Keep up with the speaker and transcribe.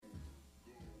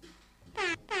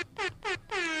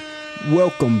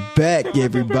Welcome back,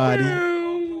 everybody.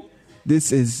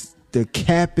 This is the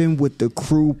Capping with the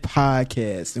Crew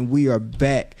podcast, and we are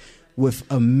back with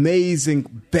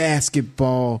amazing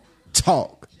basketball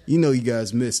talk. You know you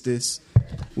guys missed this.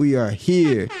 We are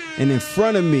here, and in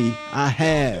front of me, I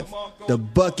have the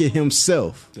bucket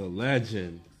himself. The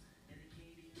legend.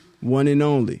 One and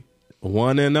only.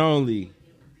 One and only.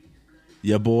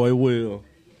 Your boy Will.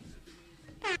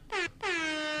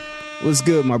 What's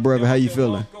good, my brother? How you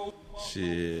feeling?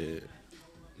 Shit.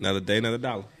 Another day, another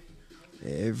dollar.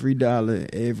 Every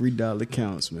dollar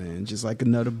counts, man. Just like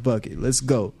another bucket. Let's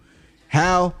go.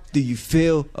 How do you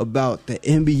feel about the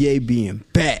NBA being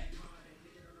back?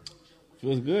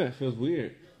 Feels good. Feels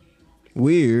weird.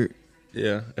 Weird.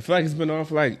 Yeah. I feel like it's been on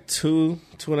for like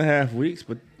 2.5 weeks,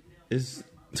 but it's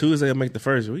Tuesday will make the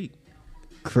first week.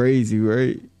 Crazy,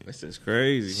 right? This is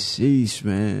crazy. Sheesh,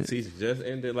 man. Season just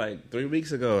ended like 3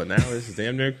 weeks ago, and now it's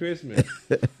damn near Christmas.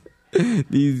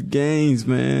 These games,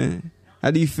 man.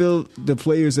 How do you feel the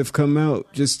players have come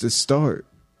out just to start?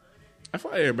 I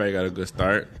feel like everybody got a good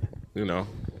start. You know,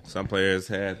 some players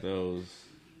had those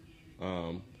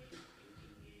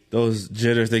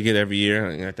jitters they get every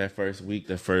year. Like that first week,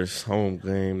 the first home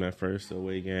game, that first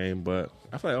away game. But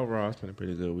I feel like overall it's been a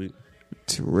pretty good week.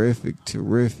 Terrific.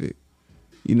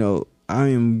 You know, I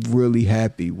am really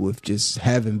happy with just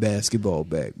having basketball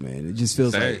back, man. It just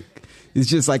feels like it's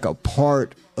just like a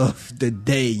part of the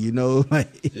day, you know?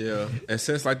 Like, yeah. And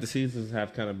since like the seasons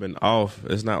have kind of been off,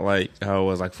 it's not like how it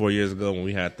was like 4 years ago when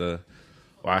we had to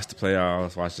watch the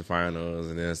playoffs, watch the finals,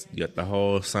 and then you got the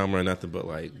whole summer nothing but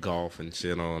like golf and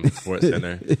shit on the Sports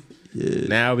Center. Yeah.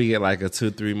 Now we get like a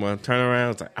 2-3 month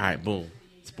turnaround. It's like, all right, boom,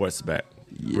 sports is back.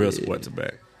 Yeah. Real sports are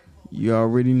back. You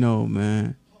already know,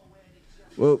 man.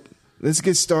 Well, let's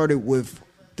get started with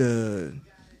the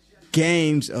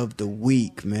games of the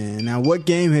week, man. Now, what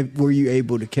game were you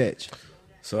able to catch?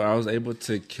 So I was able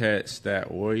to catch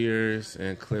that Warriors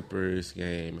and Clippers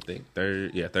game. I think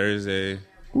Thursday.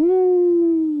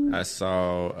 Ooh. I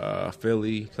saw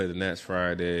Philly play the Nets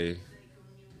Friday.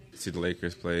 See the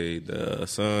Lakers play the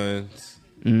Suns.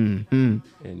 Mm-hmm.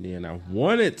 And then I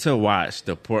wanted to watch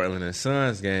the Portland and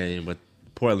Suns game, but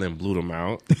Portland blew them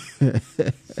out.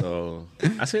 So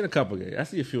I seen a couple games.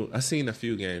 I seen a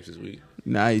few games this week.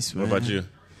 Nice, man. What about you?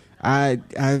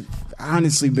 I've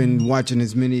honestly been watching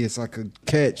as many as I could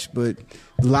catch, but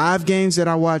live games that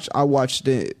I watched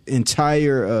the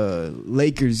entire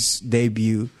Lakers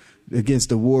debut against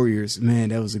the Warriors. Man,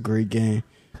 that was a great game.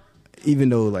 Even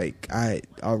though, like, I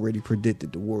already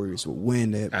predicted the Warriors would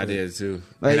win that. I did too.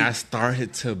 Like, and I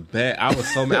started to bet. I was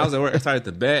so mad. I was at work. I started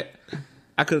to bet.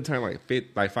 I could have turned like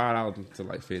 $5 into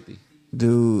like 50.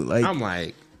 Dude, like, I'm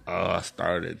like, I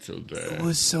started to bet. It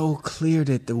was so clear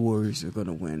that the Warriors were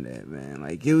gonna win that, man.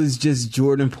 Like, it was just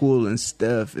Jordan Poole and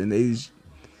Steph, and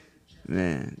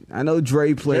man, I know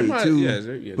Dre played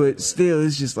too, but still,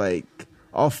 it's just like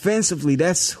offensively,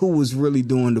 that's who was really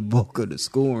doing the bulk of the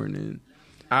scoring. And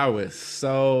I was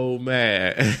so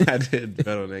mad. I didn't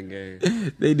bet on that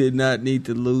game. They did not need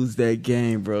to lose that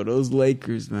game, bro. Those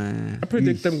Lakers, man. I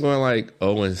predict them going like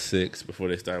 0-6 before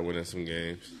they start winning some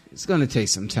games. It's going to take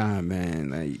some time, man.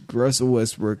 Like, Russell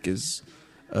Westbrook is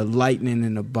a lightning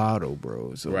in a bottle,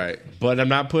 bro. So. Right. But I'm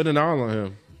not putting it all on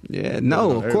him. Yeah,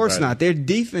 no, of course not. Their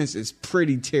defense is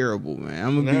pretty terrible, man.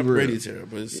 I'm gonna be real. Pretty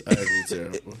terrible. It's ugly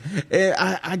terrible. And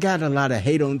I got a lot of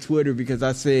hate on Twitter because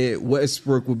I said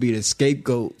Westbrook would be the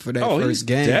scapegoat for that first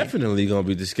game. Definitely gonna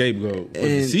be the scapegoat for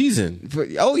the season.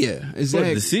 Oh yeah, exactly.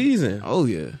 For the season. Oh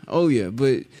yeah.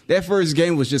 But that first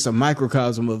game was just a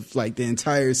microcosm of like the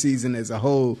entire season as a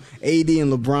whole. AD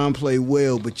and LeBron play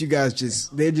well, but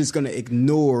they're just gonna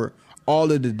ignore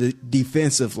all of the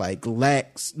defensive like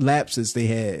lapses they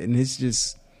had, and it's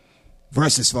just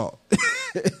Russ's fault.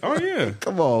 Oh yeah,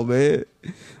 come on, man!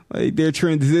 Like, their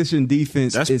transition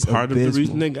defense is part abysmal. of the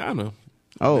reason they got him.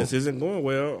 Oh, this isn't going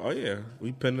well. Oh yeah,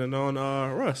 we pinning on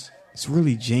Russ. It's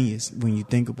really genius when you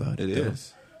think about it. It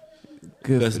is.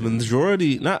 Good. Because the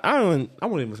majority, I wouldn't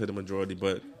even say the majority,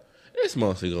 but it's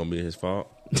mostly gonna be his fault.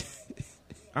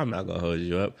 I'm not gonna hold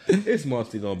you up. It's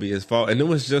mostly gonna be his fault, and it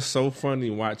was just so funny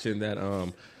watching that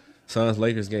Suns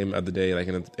Lakers game the other day, like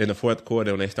in the fourth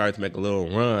quarter when they started to make a little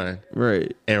run,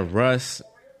 right? And Russ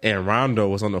and Rondo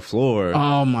was on the floor.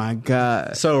 Oh my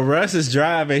god! So Russ is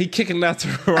driving, he kicking it out to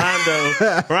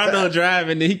Rondo. Rondo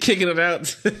driving, then he kicking it out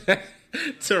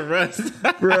to Russ.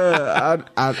 Bruh,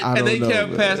 I don't and they know, kept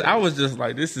man. passing. I was just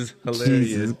like, this is hilarious.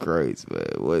 Jesus Christ, man!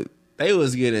 What? They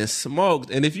was getting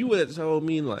smoked, and if you would have told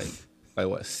me like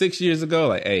what 6 years ago,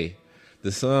 like, hey,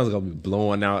 the Suns gonna be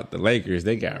blowing out the Lakers.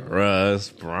 They got Russ,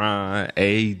 Bron,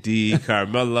 AD,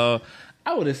 Carmelo.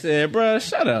 I would have said, bro,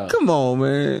 shut up. Come on,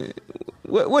 man.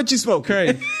 What you smoke?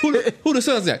 Crazy. Who the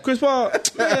Suns got? Chris Paul?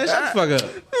 Man, shut the fuck up.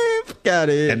 Man, fuck out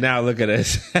of here. And now look at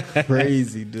us.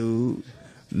 Crazy, dude.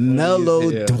 Melo,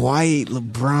 Yeah. Dwight,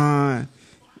 LeBron.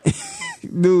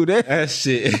 Dude, That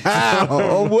shit. how?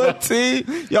 On what team?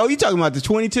 Yo, you talking about the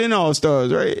 2010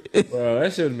 All-Stars, right? Bro,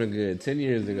 that should have been good 10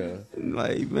 years ago.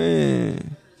 Like,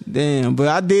 man. Damn. But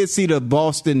I did see the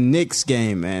Boston Knicks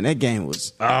game, man. That game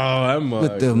was Oh, that mug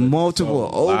with the looked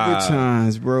multiple so live.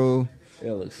 overtimes, bro.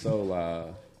 It looks so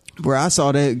live. Bro, I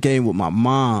saw that game with my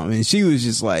mom, and she was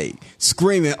just like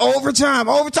screaming, overtime,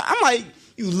 overtime. I'm like,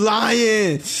 you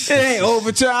lying. It ain't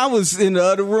overtime. I was in the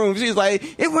other room. She's like,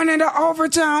 it went into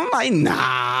overtime. I'm like,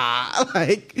 nah.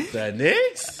 Like, The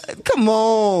Knicks? come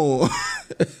on.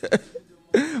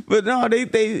 But no,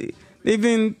 they've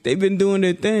been doing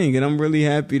their thing, and I'm really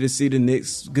happy to see the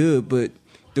Knicks good. But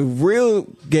the real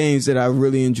games that I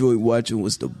really enjoyed watching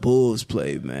was the Bulls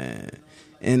play, man.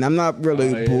 And I'm not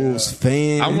really a Bulls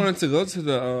fan. I wanted to go to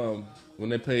the when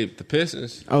they played the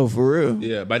Pistons. Oh, for real?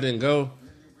 Yeah, but I didn't go.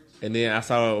 And then I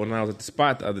saw it when I was at the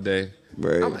spot the other day.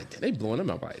 Right. I'm like, they blowing them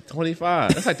up like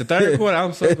 25. That's like the third quarter.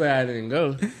 I'm so glad I didn't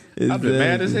go. I've been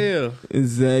mad as hell.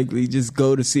 Exactly. Just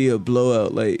go to see a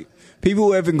blowout. Like, people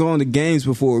who haven't gone to games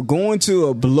before, going to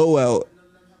a blowout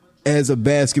as a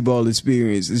basketball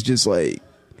experience is just like,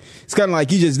 it's kind of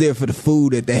like you just there for the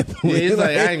food at that point. Yeah, it's like,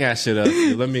 I ain't got shit up.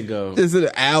 Let me go. It's an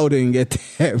outing at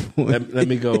that point. Let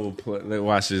me go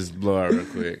watch this blowout real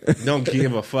quick. Don't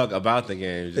give a fuck about the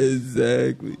game.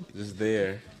 Exactly. Just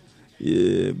there.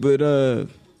 Yeah, but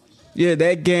yeah,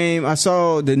 that game I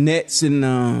saw the Nets and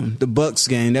the Bucks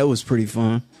game. That was pretty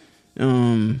fun.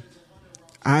 I'm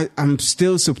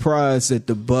still surprised that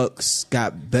the Bucks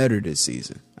got better this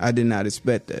season. I did not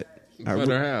expect that.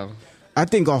 Better how? I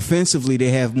think offensively they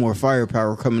have more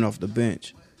firepower coming off the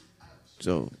bench.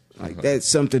 So like that's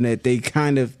something that they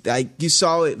kind of like you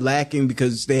saw it lacking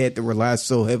because they had to rely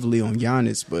so heavily on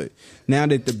Giannis, but now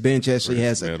that the bench actually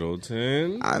has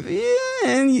Middleton.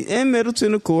 and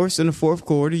Middleton, of course, in the fourth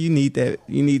quarter, you need that.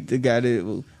 You need the guy that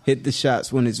will hit the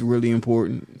shots when it's really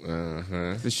important.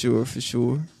 For sure.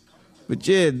 But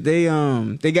yeah,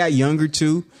 they got younger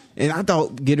too, and I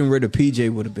thought getting rid of PJ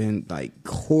would have been like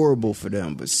horrible for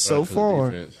them. But so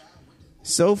far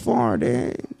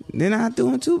they're not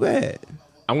doing too bad.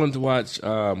 I wanted to watch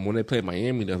when they played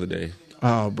Miami the other day.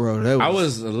 Oh, bro, I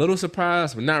was a little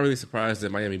surprised, but not really surprised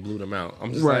that Miami blew them out.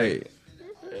 I'm just like,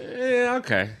 yeah,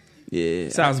 okay. Yeah.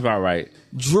 Sounds about right.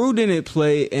 Drew didn't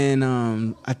play, and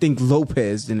I think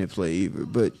Lopez didn't play either.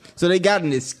 But so they got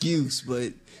an excuse,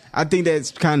 but I think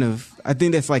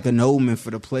that's like an omen for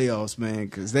the playoffs, man,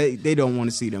 because they don't want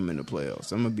to see them in the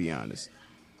playoffs. I'm gonna be honest.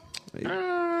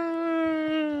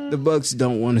 The Bucks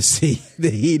don't want to see the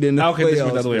Heat in the playoffs. Okay, this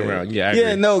went the other way around. Yeah, I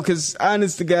agree. No, because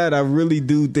honest to God, I really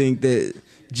do think that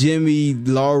Jimmy,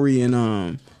 Laurie,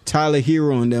 and Tyler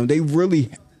Hero and them, they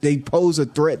pose a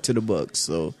threat to the Bucks.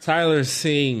 So Tyler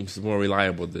seems more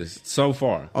reliable so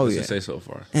far. Oh, Let's yeah. just say so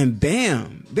far. And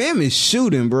Bam is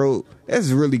shooting, bro. That's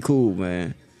really cool,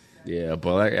 man. Yeah,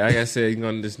 but like I said, you're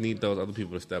gonna just need those other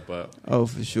people to step up. Oh,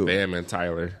 for sure. Bam and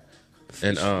Tyler,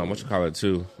 and what you call it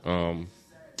too?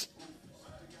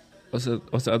 What's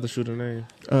the other shooter name?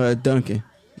 Duncan.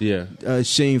 Yeah,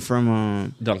 Sheen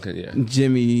from Duncan. Yeah,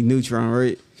 Jimmy Neutron,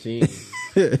 right? Sheen.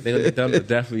 They're gonna get them to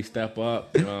definitely step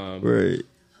up. Right.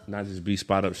 Not just be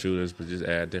spot up shooters, but just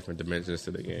add different dimensions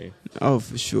to the game. Oh,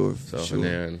 for sure. And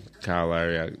then Kyle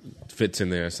Lowry fits in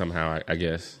there somehow, I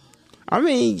guess. I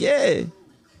mean, yeah.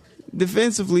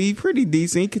 Defensively, he pretty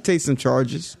decent. He could take some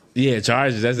charges. Yeah,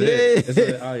 charges. That's it.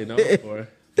 That's all you know for.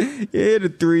 Yeah, the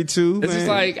 3-2. It's just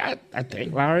like I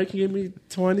think Lowry can give me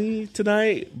 20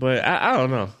 tonight, but I don't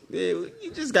know. Yeah,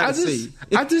 you just gotta see.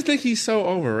 I just think he's so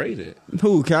overrated.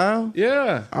 Who, Kyle?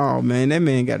 Yeah. Oh man, that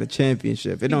man got a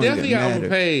championship. It don't even Definitely got matter.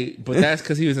 overpaid, but that's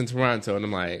because he was in Toronto, and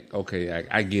I'm like, okay,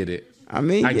 I get it. I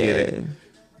mean, I get it.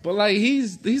 But like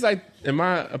he's like, in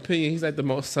my opinion, he's like the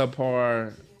most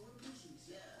subpar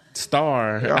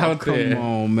star out there. Come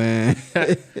on, man.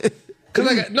 Cause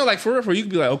like for real, you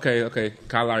could be like, okay,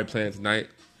 Kyle Lowry playing tonight.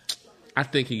 I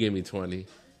think he gave me 20.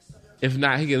 If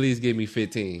not, he could at least give me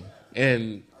 15.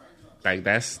 And like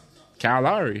that's Kyle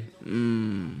Lowry.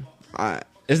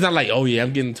 It's not like, oh yeah,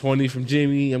 I'm getting 20 from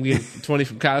Jimmy, I'm getting 20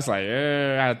 from Kyle. It's like,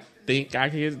 I think I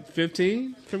can get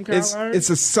 15 from Kyle Lowry. It's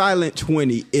a silent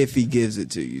 20 if he gives it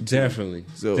to you. Too. Definitely.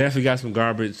 So Definitely got some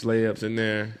garbage layups in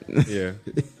there. Yeah.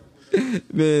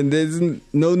 Man, there's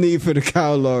no need for the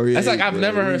Kyle Lowry. That's like I've bro.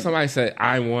 never heard somebody say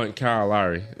I want Kyle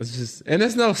Lowry. It's just, and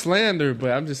it's no slander,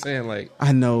 but I'm just saying like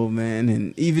I know, man,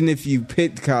 and even if you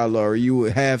picked Kyle Lowry, you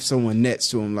would have someone next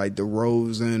to him like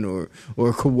DeRozan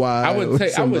or Kawhi. I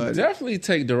would somebody. definitely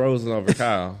take DeRozan over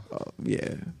Kyle.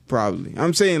 Yeah, probably.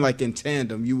 I'm saying like in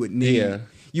tandem, you would need Yeah.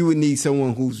 you would need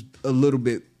someone who's a little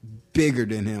bit bigger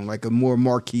than him, like a more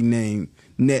marquee name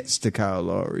next to Kyle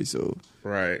Lowry. So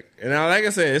Right. And now, like I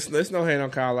said, it's no hate on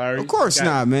Kyle Lowry. of course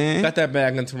not, man. Got that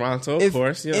bag in Toronto, of If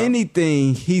course. You know.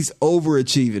 anything, he's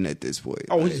overachieving at this point.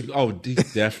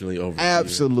 He's definitely over.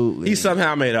 Absolutely. He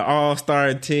somehow made an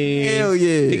all-star team. Hell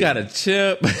yeah. He got a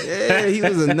chip. Yeah, he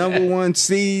was a number one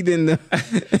seed in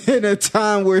a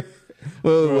time where,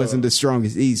 well, it wasn't the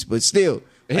strongest East, but still.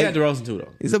 He had DeRozan too, though.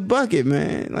 He's a bucket,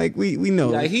 man. Like we know.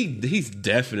 Like he's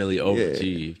definitely Yeah.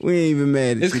 overachieved. We ain't even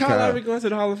mad at Is you, Kyle Lowry going to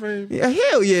the Hall of Fame? Yeah,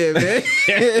 hell yeah, man.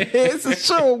 It's a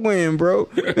sure win, bro.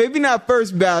 Maybe not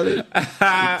first ballot.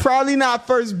 Probably not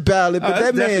first ballot, but That's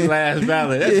that definitely man. last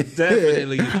ballot. That's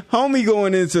definitely Homie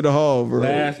going into the Hall, bro.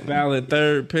 last ballot,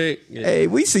 third pick. Yeah. Hey,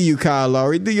 we see you, Kyle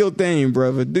Lowry. Do your thing,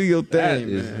 brother. Do your That thing,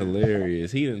 is man.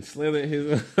 hilarious. He done slithered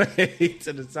his way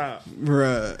to the top.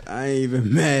 Bruh, I ain't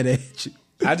even mad at you.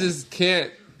 I just can't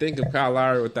think of Kyle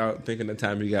Lowry without thinking the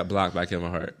time he got blocked by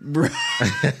Kevin Hart. Bruh.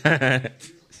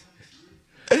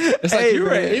 It's like Hey, you were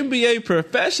man. an NBA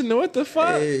professional. What the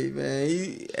fuck? Hey, man.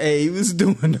 He was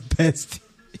doing the best.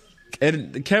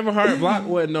 And the Kevin Hart block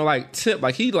wasn't no like tip.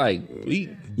 Like he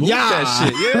booped Yeah.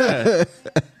 that shit.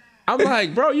 Yeah. I'm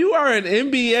like, bro, you are an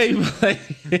NBA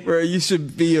player. Bro, you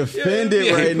should be offended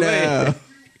Yeah, right player.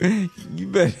 now. You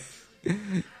better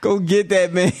go get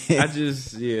that man.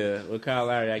 With Kyle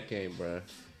Lowry, I can't, bro.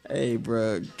 Hey,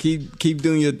 bro, keep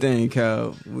doing your thing,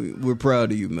 Kyle. We're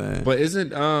proud of you, man. But isn't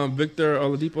Victor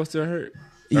Oladipo still hurt?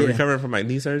 Yeah. Recovering from like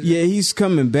knee surgery? Yeah, he's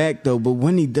coming back though. But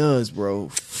when he does, bro,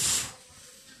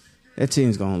 that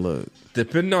team's gonna look.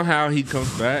 Depending on how he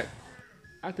comes back,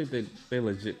 I think they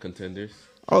legit contenders.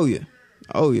 Oh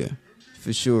yeah,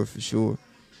 for sure.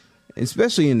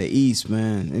 Especially in the East,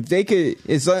 man. If they could,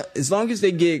 as long as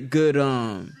they get good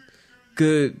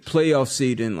playoff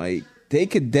seeding, like they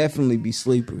could definitely be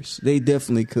sleepers. They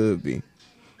definitely could be.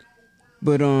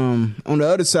 But on the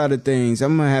other side of things,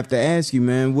 I'm gonna have to ask you,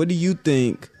 man. What do you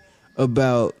think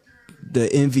about the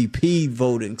MVP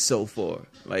voting so far?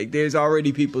 Like, there's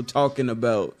already people talking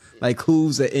about like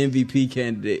who's the MVP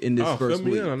candidate in this first fill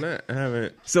me week. in on that. I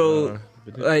haven't. So,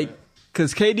 like,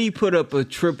 because KD put up a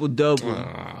triple double,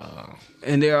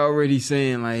 and they're already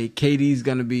saying like KD's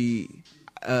gonna be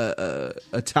a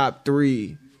top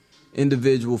 3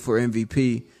 individual for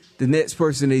MVP. The next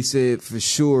person they said for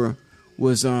sure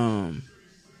was Home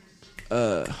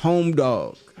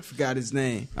Dog. I forgot his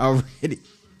name already.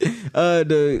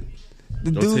 The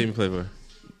What dude, team play for?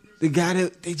 the guy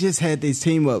that they just had this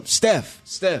team up, Steph.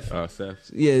 Oh, Steph.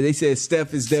 Yeah, they said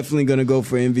Steph is definitely going to go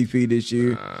for MVP this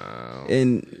year.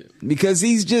 And because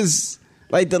he's just,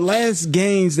 like, the last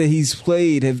games that he's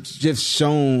played have just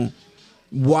shown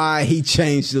why he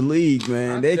changed the league,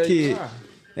 man. I'll That tell you kid, why.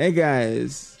 that guy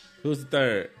is... Who's the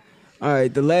third? All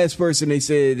right, the last person they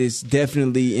said is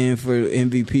definitely in for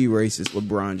MVP race is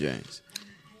LeBron James.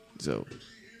 So,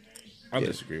 I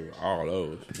disagree with all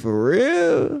those. for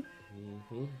real?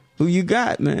 Who you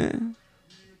got, man?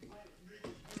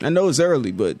 I know it's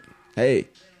early, but hey.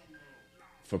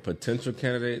 For potential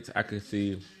candidates, I could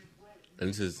see,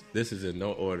 and this is in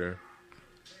no order.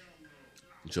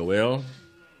 Joel,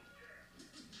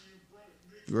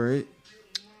 Right?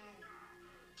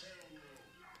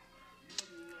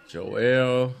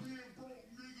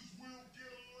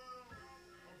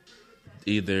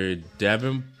 either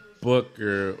Devin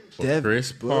Booker or Devin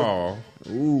Chris Booker. Paul.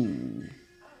 Ooh.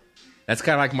 That's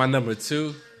kind of like my number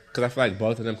 2 because I feel like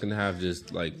both of them can have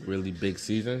just like really big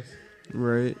seasons.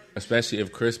 Right. Especially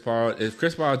if Chris Paul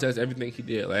does everything he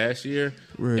did last year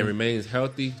Right. and remains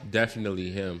healthy,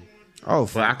 definitely him. Oh,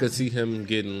 But I could see him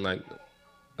getting like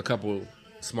a couple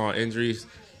small injuries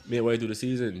midway through the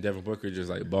season, and Devin Booker just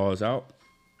like balls out.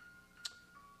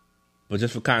 But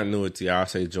just for continuity, I'll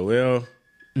say Joel,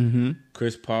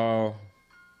 Chris Paul,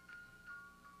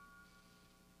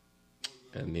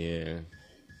 and then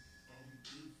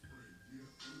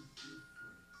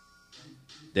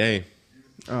Dame.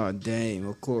 Oh, Dame,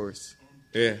 of course.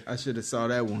 Yeah. I should have saw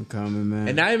that one coming, man.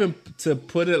 And not even to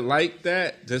put it like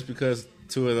that, just because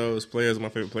 2 of those players are my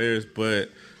favorite players, but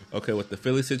okay, with the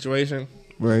Philly situation,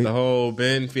 Right. the whole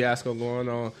Ben fiasco going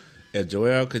on, if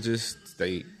Joel could just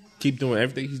keep doing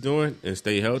everything he's doing and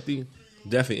stay healthy,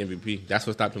 definitely MVP. That's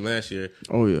what stopped him last year.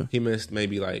 Oh, yeah. He missed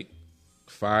maybe like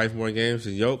 5 more games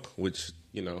than Yoke, which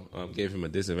gave him a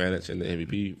disadvantage in the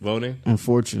MVP voting.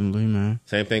 Unfortunately, man.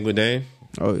 Same thing with Dame.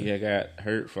 Oh, He had got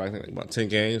hurt for I think about 10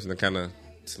 games, and it kind of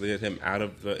slid him out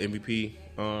of the MVP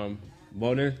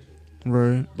voting.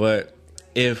 Right. But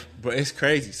it's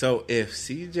crazy. So if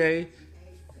CJ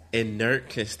and Nurk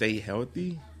can stay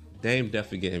healthy, Dame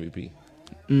definitely get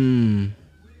MVP.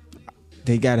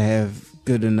 They gotta have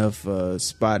good enough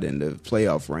spot in the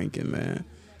playoff ranking, man.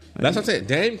 That's what I'm saying.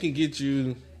 Dame can get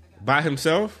you by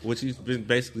himself, which he's been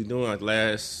basically doing like the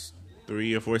last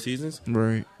 3 or 4 seasons.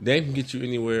 Right. Dame can get you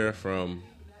anywhere from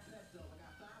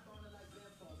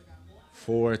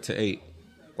 4 to 8,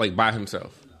 like by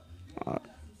himself.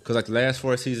 Because like the last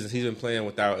 4 seasons, he's been playing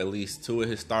without at least 2 of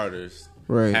his starters.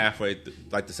 Right. Halfway,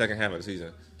 like the second half of the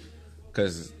season,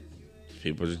 because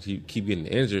people just keep getting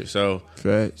injured. So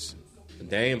Facts.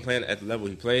 Dame playing at the level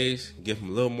he plays, give him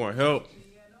a little more help,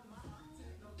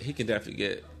 he can definitely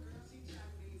get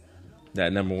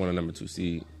that number 1 or number 2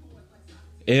 seed.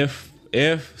 If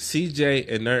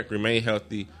CJ and Nurk remain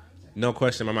healthy, no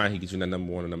question in my mind he gets you that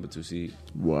number 1 or number 2 seed.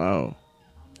 Wow.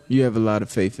 You have a lot of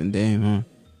faith in Dame, huh?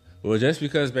 Well, just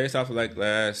because based off of like the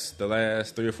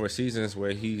last 3 or 4 seasons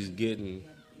where he's getting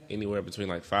anywhere between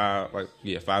like 5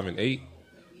 and 8,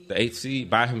 the 8th seed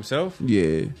by himself,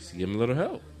 Yeah. just give him a little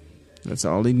help. That's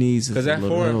all he needs. Because that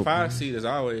 4 and 5 man. seed is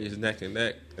always neck and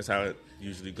neck. That's how it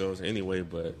usually goes anyway.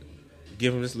 But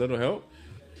give him this little help,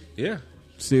 yeah.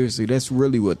 Seriously, that's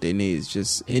really what they need. Is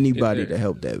just anybody to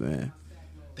help that man.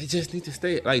 They just need to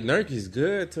stay. Like Nurk is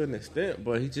good to an extent,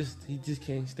 but he just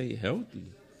can't stay healthy.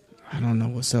 I don't know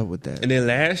what's up with that. And then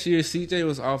last year, CJ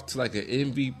was off to like an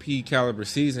MVP caliber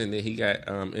season. Then he got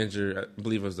injured. I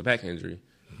believe it was the back injury.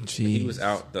 Jeez. He was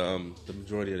out the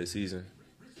majority of the season.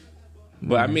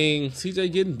 But I mean,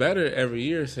 CJ getting better every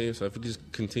year. So if he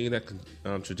just continue that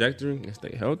trajectory and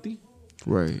stay healthy,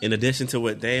 Right. in addition to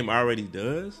what Dame already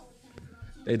does,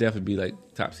 they definitely be like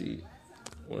top seed,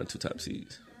 1 or 2 top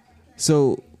seeds.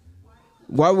 So,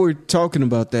 while we're talking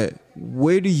about that,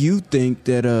 where do you think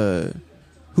that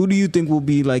who do you think will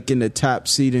be like in the top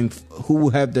seed and who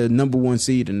will have the number 1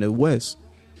 seed in the West?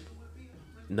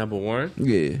 Number 1,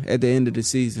 Yeah, at the end of the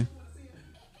season.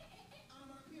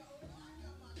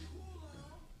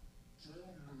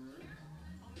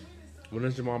 when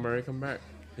does Jamal Murray come back?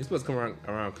 He's supposed to come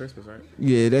around Christmas, right?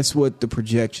 Yeah, that's what the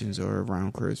projections are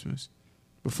around Christmas,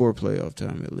 before playoff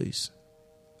time at least.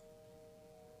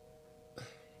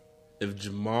 If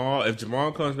Jamal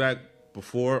comes back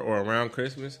before or around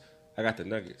Christmas, I got the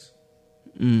Nuggets.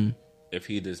 If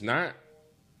he does not,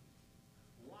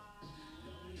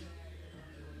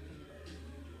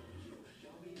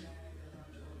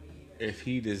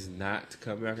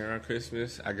 come back around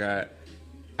Christmas, I got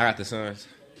the Suns.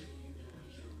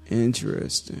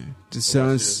 Interesting. The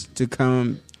Suns to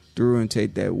come through and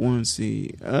take that 1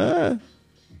 seed. The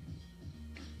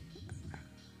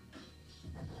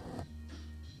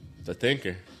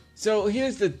thinker. So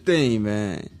here's the thing,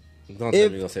 man. Don't tell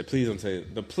me don't say. Please don't say.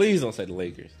 Please don't say the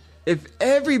Lakers. If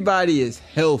everybody is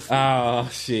healthy, Oh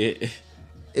shit.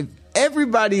 if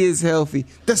everybody is healthy,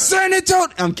 the San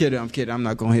Antonio. I'm kidding. I'm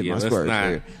not gonna hit Yeah, my let's Spurs not.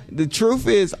 here. The truth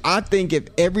is, I think if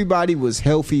everybody was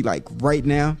healthy, like right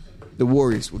now, the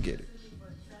Warriors would get it.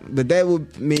 But that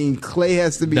would mean Clay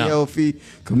has to be No. healthy,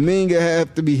 Kuminga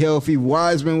have to be healthy,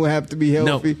 Wiseman would have to be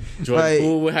healthy. No. Jordan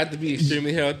Poole would have to be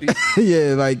extremely healthy.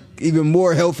 Yeah, like even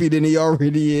more healthy than he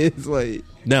already is. Like,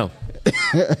 No.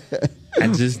 I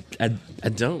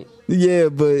don't. yeah,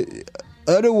 but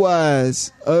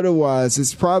otherwise,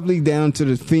 it's probably down to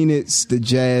the Phoenix, the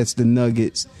Jazz, the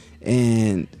Nuggets,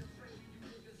 and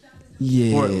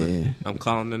yeah, Portland. I'm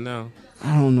calling them now.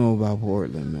 I don't know about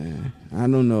Portland, man. I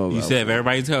don't know about You said if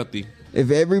everybody's healthy. If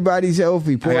everybody's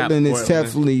healthy, Portland is Portland.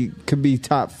 definitely could be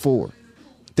top 4.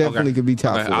 Definitely Okay. could be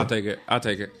top Okay, 4. I'll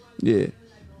take it.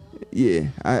 Yeah.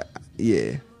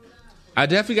 I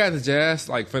definitely got the Jazz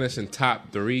like finishing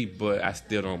top 3, but I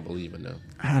still don't believe in them.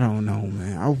 I don't know,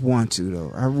 man. I want to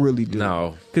though. I really do.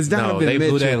 No, because Donovan they Mitchell,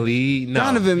 blew that lead. No,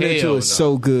 Donovan Mitchell hell is no.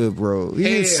 so good, bro.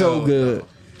 He is so Hell good. no.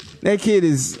 That kid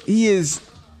is,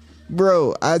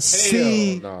 bro. I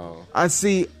see no.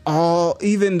 all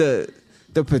even the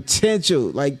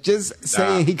potential. Like just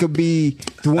saying he could be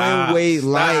Dwayne Wade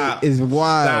light is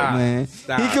wild, man.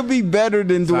 He could be better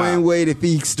than Dwayne Wade if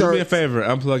he Do starts. me a favor,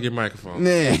 unplug your microphone.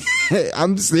 Man,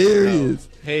 I'm serious.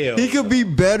 Hell He could be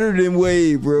better than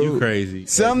Wade, bro. You crazy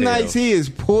Some as nights hell. he is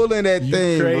pulling that You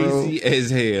thing, crazy bro. as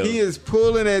hell. He is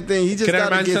pulling that thing. He just Can I got to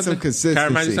remind you get some something? consistency. Can I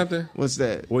remind you something? What's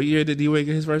that? What year did D-Wade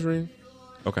get his first ring?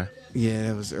 Okay. Yeah,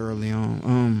 that was early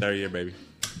on. 3rd year, baby.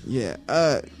 Yeah.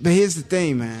 But here's the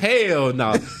thing, man. Hell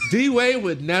no. D-Wade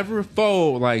would never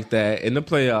fold like that in the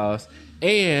playoffs.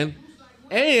 And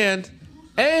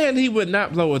And he would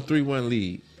not blow a 3-1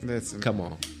 lead. Listen, Come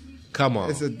on.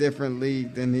 it's a different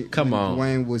league than when on.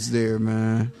 Dwayne was there,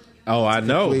 man. Oh, I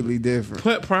know. Completely different.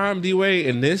 Put Prime D-Wade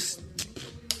in this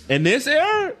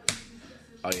era?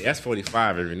 Oh, yeah, that's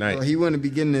 45 every night. Well, he wouldn't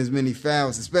be getting as many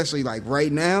fouls, especially like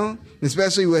right now,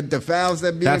 especially with the fouls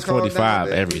that being That's called 45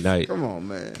 nowadays. every night. Come on,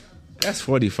 man. That's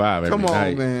 45 every Come on,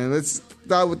 night. man. Let's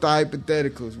start with the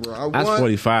hypotheticals, bro. That's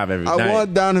 45 every night. I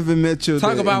want Donovan Mitchell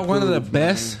Talk to about one of the improve,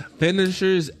 best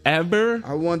finishers ever.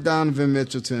 I want Donovan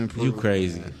Mitchell to improve. You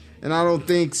crazy. Man. And I don't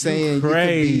think saying you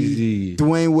crazy. could be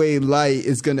Dwayne Wade light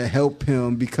is going to help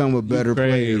him become a better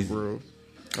player, crazy. bro.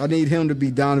 I need him to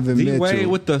be Donovan D-Wade Mitchell.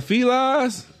 with the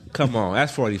felines? Come on,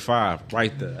 that's 45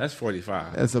 right there. That's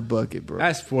 45. That's a bucket, bro.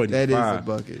 That's 45. That is a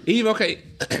bucket. Even, okay,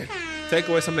 take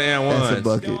away some of the and ones. That's a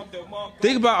bucket.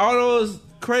 Think about all those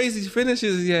crazy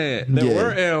finishes he had. That Yeah.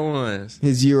 were and ones.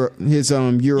 His Euro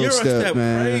step,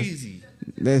 man. Crazy.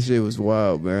 That shit was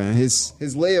wild, man. His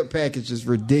layup package is And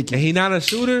ridiculous. he not a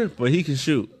shooter, but he can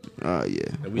shoot. Oh yeah,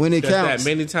 And we when it discussed counts, that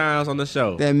many times on the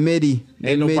show. that midi, Ain't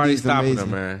that nobody midi's stopping amazing.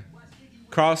 him, man.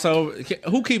 Crossover.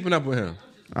 Who keeping up with him?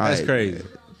 All That's right. crazy.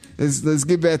 Let's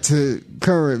get back to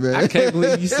current, man. I can't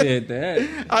believe you said that.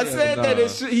 I Hell said nah. that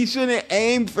he shouldn't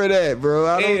aim for that, bro.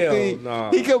 I don't Hell think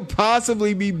nah. he could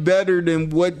possibly be better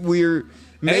than what we're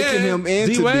making him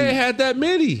into. D-Wade be. had that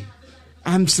midi.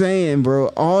 I'm saying,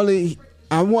 bro,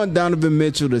 I want Donovan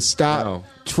Mitchell to stop No.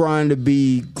 trying to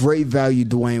be great value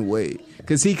Dwayne Wade.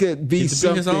 Because he could be He could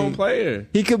something. be his own player.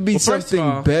 He could be Well, first of something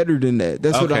all- better than that.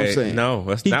 That's what I'm Okay, saying. no,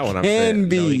 that's he not what I'm can saying.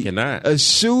 be No, he cannot. a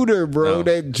shooter, bro, No.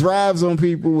 that drives on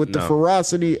people with the No.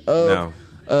 ferocity of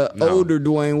No. older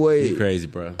Dwayne Wade. You crazy,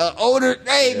 bro.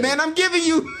 Hey, man, I'm giving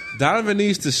you. Donovan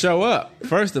needs to show up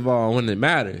first of all when it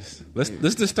matters. Let's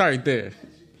just start there.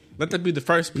 Let that be the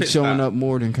first pitch. He's showing stop. up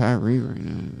more than Kyrie right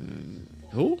now.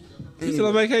 Who? He's still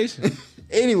on vacation.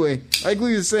 Anyway, like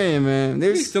we were saying, man, He's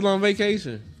there's still on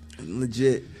vacation.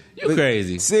 legit. You But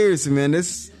crazy. Seriously, man. I You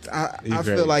feel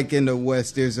crazy. like in the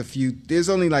West, there's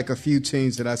only like a few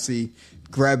teams that I see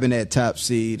grabbing that top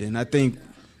seed, and I think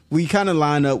we kind of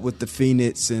line up with the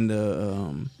Phoenix and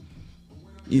the,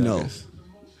 Nuggets.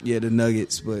 the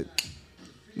Nuggets, but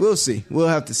we'll see. We'll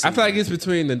have to see. I feel like it's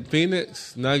between the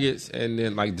Phoenix, Nuggets, and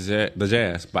then like the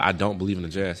Jazz. But I don't believe in the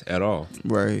Jazz at all.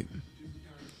 Right.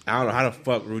 I don't know how the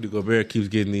fuck Rudy Gobert keeps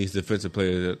getting these defensive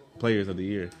players of the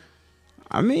year.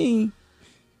 I mean,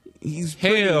 he's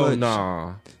pretty Hell much-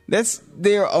 nah.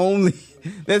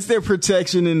 That's their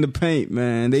protection in the paint,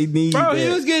 man. They need Bro, that. he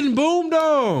was getting boomed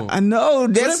on. I know.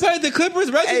 When they That's played the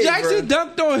Clippers, Reggie Hey, Jackson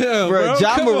dunked on him, bro.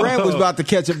 John Come Morant was on. about to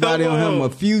catch a body Come on him on.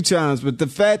 a few times, but the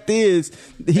fact is,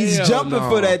 he's Hell jumping no.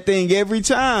 for that thing every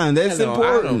time. That's Hell no, I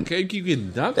don't important. care. You keep getting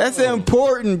dunked That's on.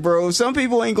 important, bro. Some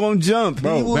people ain't gonna jump.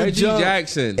 Bro, he will Reggie jump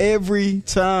Jackson. every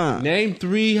time. Name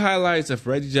 3 highlights of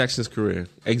Reggie Jackson's career.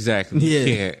 Exactly. Yeah.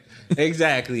 You can't.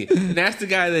 Exactly. And that's the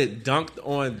guy that dunked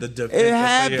on the defensive It player of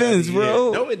happens, the year.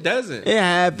 bro. No, it doesn't. It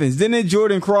happens. Didn't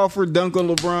Jordan Crawford dunk on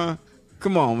LeBron?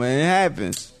 Come on, man. It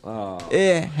happens. Oh,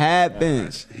 It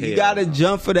happens. gosh. You Hell gotta no.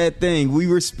 jump for that thing. We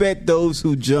respect those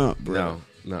who jump, bro.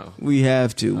 no. We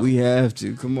have to. We have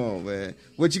to. Come on, man.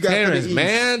 What you got for the Terrence East?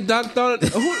 Mann dunked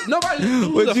on nobody knew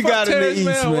who What the you fuck got in the Terrence East,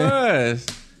 Mann man? was.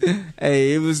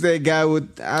 Hey, it was that guy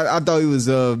with. I thought he was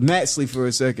Maxley for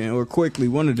a second, or Quickly,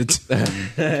 one of the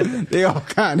two. They all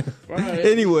kind of. Right.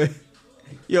 Anyway,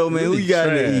 yo, man, who Really you got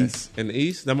in the trash. East? In the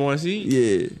East, number 1 seed?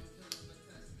 Yeah,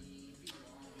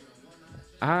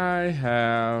 I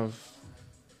have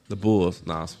the Bulls.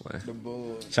 Nah, I was playing. the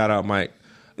Bulls. Shout out Mike.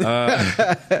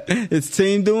 His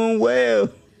team doing well.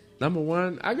 Number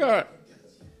 1, I got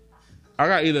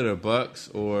either the Bucks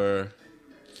or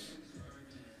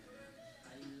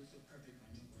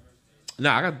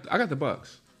I got the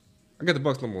Bucks. I got the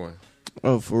Bucks number 1.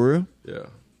 Oh, for real? Yeah.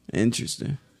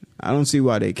 Interesting. I don't see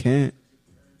why they can't.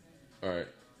 All right.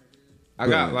 I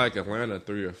got like Atlanta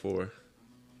 3 or 4.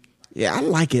 Yeah, I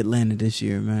like Atlanta this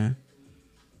year, man.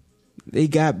 They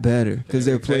got better because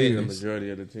they're playing the players. majority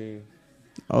of the team.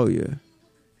 Oh yeah.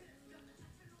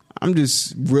 I'm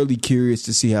just really curious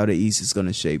to see how the East is going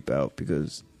to shape out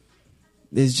because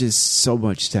there's just so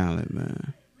much talent,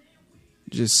 man.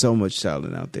 Just so much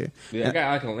talent out there. Yeah, I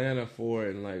got like Atlanta 4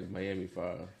 and like Miami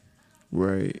 5.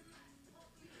 Right.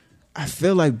 I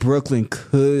feel like Brooklyn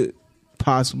could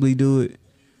possibly do it,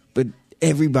 but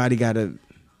everybody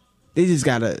they just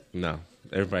gotta, No,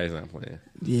 everybody's not playing.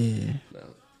 yeah. No.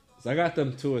 So I got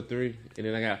them 2 or 3, and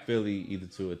then I got Philly either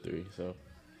 2 or 3. So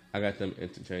I got them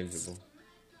interchangeable.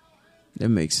 That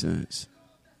makes sense.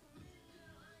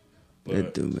 But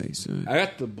That do make sense. I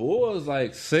got the Bulls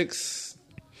like 6.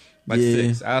 Like Yeah.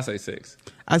 6. I'll say 6.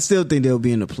 I still think they'll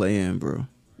be in the play-in, bro.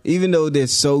 Even though they're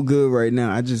so good right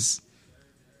now,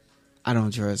 I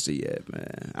don't trust it yet,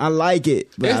 man. I like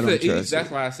it, but It's I don't the trust East. it.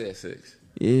 That's why I said 6.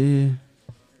 Yeah.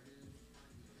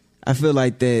 I feel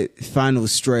like that final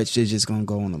stretch, they're just going to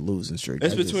go on a losing streak.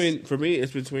 For me,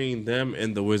 it's between them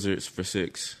and the Wizards for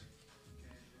 6.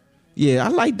 Yeah, I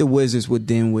like the Wizards with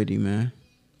Dinwiddie, man.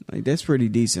 Like, that's pretty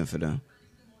decent for them.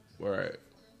 Right.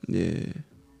 Yeah.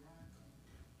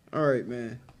 All right,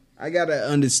 man. I got to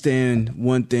understand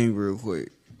one thing real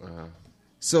quick. Uh-huh.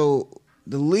 So,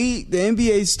 the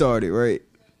NBA started, right?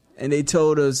 And they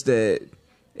told us that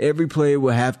every player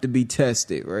will have to be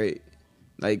tested, right?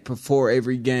 Like, before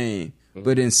every game. Mm-hmm.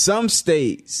 But in some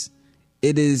states,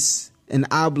 it is an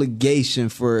obligation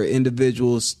for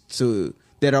individuals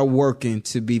that are working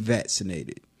to be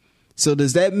vaccinated. So,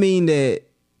 does that mean that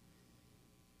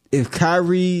if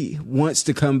Kyrie wants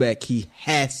to come back, he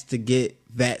has to get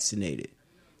vaccinated?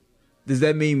 Does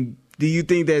that mean, do you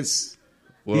think that's...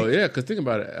 Well, yeah, because think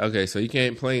about it. Okay, so you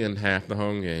can't play in half the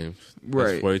home games. That's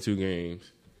Right. 42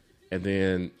 games. And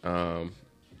then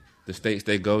the states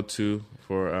they go to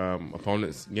for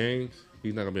opponents' games,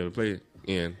 he's not going to be able to play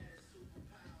in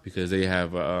because they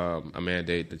have a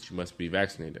mandate that you must be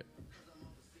vaccinated.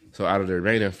 So out of the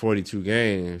remaining 42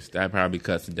 games, that probably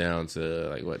cuts it down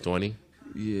to, 20?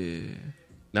 Yeah.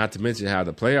 Not to mention how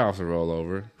the playoffs will roll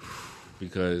over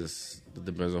because it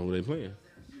depends on who they playing.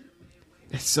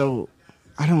 So,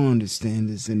 I don't understand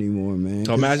this anymore, man.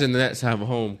 So imagine the Nets have a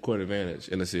home court advantage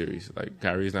in a series. Like,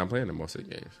 Kyrie's not playing in most of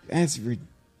the games. That's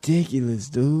ridiculous,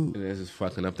 dude. And it's just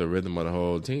fucking up the rhythm of the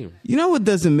whole team. You know what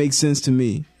doesn't make sense to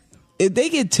me? If they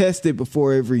get tested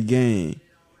before every game,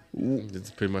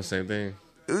 It's pretty much the same thing.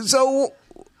 so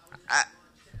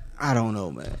I don't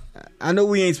know, man. I know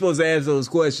we ain't supposed to ask those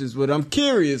questions, but I'm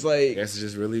curious. I Like, guess it's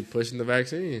just really pushing the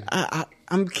vaccine.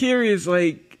 I'm curious.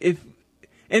 Like, if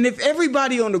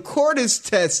everybody on the court is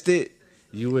tested,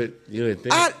 You would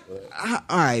think. all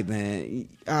right, man.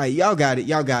 All right, y'all got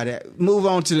it. Move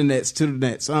on to the Nets.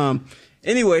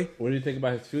 Anyway, What do you think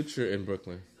about his future in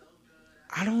Brooklyn?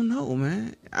 I don't know,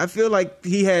 man. I feel like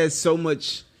he has so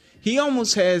much. He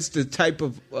almost has the type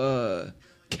of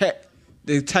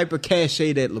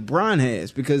cachet that LeBron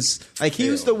has, because like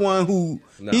he's the one who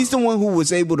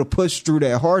was able to push through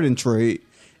that Harden trade,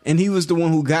 and he was the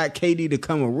one who got KD to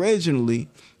come originally.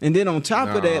 And then on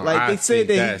top of that, like they said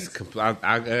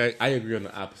that I agree on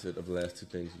the opposite of the last two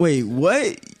things. wait,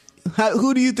 what?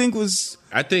 Who do you think was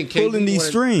I think pulling these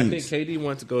strings? I think KD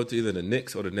wanted to go to either the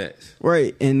Knicks or the Nets.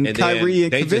 Right, and Kyrie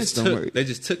they convinced just him. took, Right? They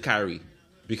just took Kyrie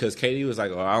because KD was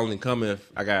like, "Oh, I only come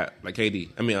if I got like KD.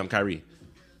 I mean, I'm Kyrie."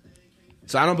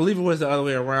 So I don't believe it was the other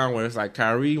way around, where it's like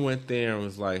Kyrie went there and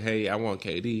was like, "Hey, I want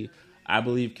KD." I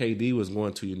believe KD was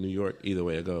going to New York either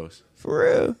way it goes. For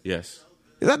real? Yes.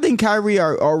 'Cause I think Kyrie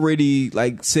already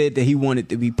like said that he wanted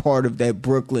to be part of that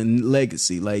Brooklyn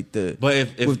legacy, like the. But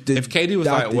if KD was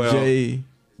Dr. like, well, J.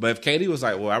 but if KD was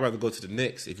like, well, I'd rather go to the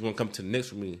Knicks. If you want to come to the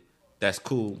Knicks with me, that's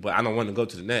cool. But I don't want to go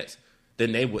to the Nets.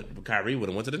 Then Kyrie would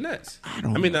have went to the Nets.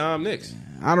 The Knicks.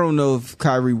 I don't know if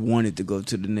Kyrie wanted to go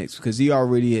to the Knicks because he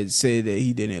already had said that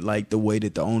he didn't like the way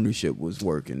that the ownership was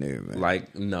working there, man.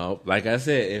 Like I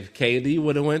said, if KD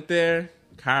would have went there,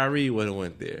 Kyrie would have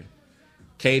went there.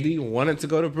 KD wanted to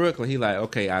go to Brooklyn. He like,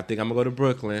 okay, I think I'm gonna go to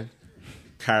Brooklyn.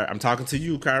 I'm talking to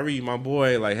you, Kyrie, my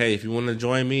boy. Like, hey, if you want to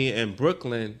join me in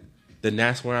Brooklyn, then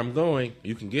that's where I'm going.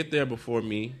 You can get there before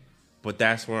me, but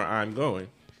that's where I'm going.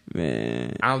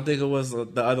 Man, I don't think it was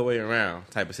the other way around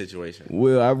type of situation.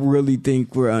 Well, I really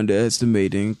think we're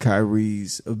underestimating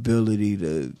Kyrie's ability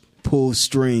to pull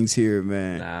strings here,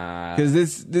 man. Nah, because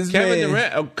this Kevin man,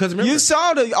 Durant. Because remember, you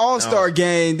saw the All-Star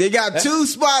game. They got 2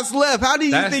 spots left. How do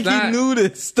you think he knew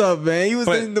this stuff, man? He was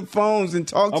in the phones and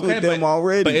talked with them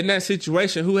already. But in that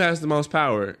situation, who has the most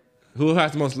power? Who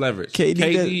has the most leverage?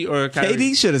 KD or Kyrie?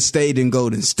 KD should have stayed in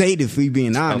Golden State if we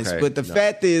being honest. Okay, but the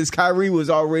fact is, Kyrie was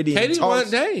already in talks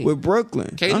with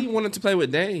Brooklyn. KD wanted to play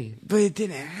with Dame. But it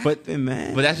didn't happen,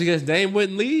 man. But that's because Dame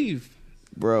wouldn't leave.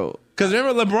 Bro. Because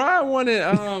remember, LeBron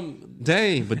wanted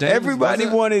Dame. But Dame everybody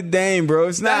wanted Dame, bro.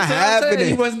 It's not happening.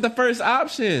 He wasn't the first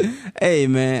option. Hey,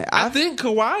 man. I think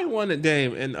Kawhi wanted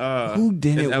Dame. Who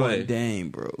didn't want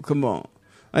Dame, bro? Come on.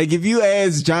 Like, if you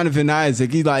ask Jonathan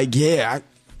Isaac, he's like, yeah,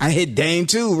 I hit Dame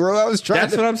too, bro. I was trying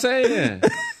That's what I'm saying.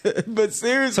 But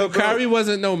seriously, So Kyrie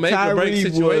wasn't no make or break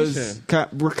situation.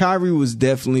 Kyrie was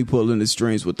definitely pulling the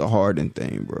strings with the Harden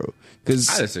thing, bro. I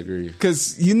disagree.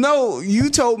 Because, you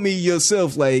told me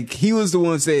yourself, like, he was the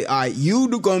one that said, all right, you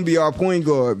going to be our point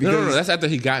guard. Because No, that's after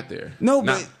he got there. No,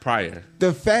 not but prior.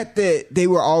 The fact that they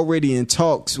were already in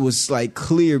talks was, like,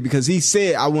 clear because he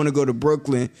said, I want to go to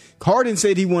Brooklyn. Harden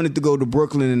said he wanted to go to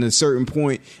Brooklyn at a certain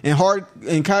point, and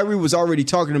Kyrie was already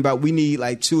talking about we need,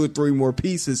 like, 2 or 3 more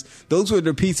pieces. Those were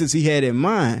the pieces he had in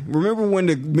mind. Remember when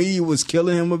the media was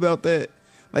killing him about that?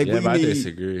 Like, Yeah, but I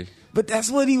disagree. But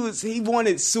that's what he was. He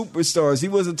wanted superstars. He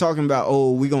wasn't talking about,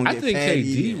 we gonna get. I think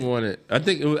Patty. KD wanted. I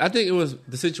think it was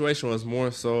the situation was more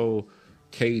so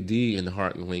KD and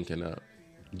Harden linking up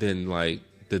than like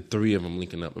the 3 of them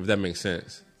linking up. If that makes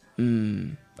sense.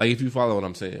 Like if you follow what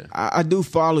I'm saying. I do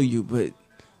follow you, but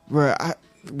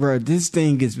bro, this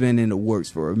thing has been in the works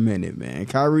for a minute, man.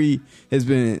 Kyrie has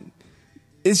been.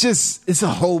 It's a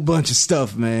whole bunch of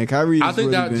stuff, man. Kyrie. I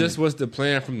think that just was the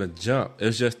plan from the jump. It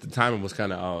was just the timing was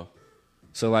kind of off.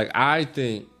 So, like, I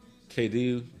think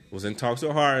KD was in talks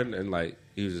with Harden, and, like,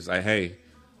 he was just like, hey,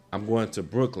 I'm going to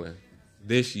Brooklyn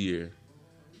this year.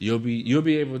 You'll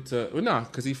be able to – well, no,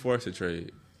 because he forced a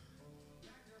trade.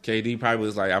 KD probably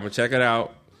was like, I'm going to check it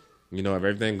out. If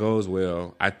everything goes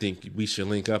well, I think we should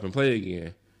link up and play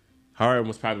again. Harden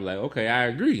was probably like, okay, I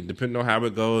agree. Depending on how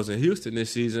it goes in Houston this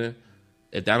season,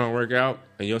 if that don't work out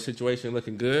and your situation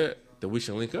looking good, then we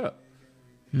should link up.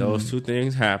 Those 2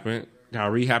 things happened.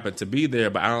 Kyrie happened to be there,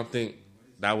 but I don't think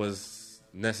that was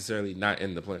necessarily not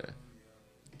in the plan.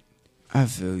 I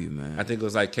feel you, man. I think it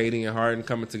was like KD and Harden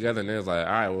coming together, and it was like,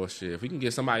 all right, well, shit, if we can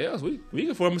get somebody else, we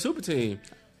can form a super team.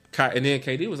 And then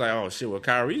KD was like, oh, shit, well,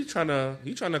 Kyrie's trying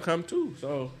to come too.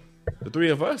 So the 3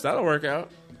 of us, that'll work out.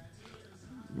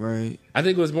 Right. I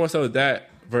think it was more so that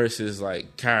versus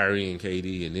like Kyrie and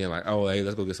KD, and then like, oh, hey,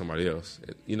 let's go get somebody else.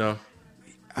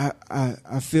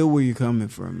 I feel where you're coming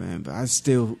from, man, but I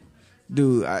still...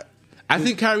 Dude, I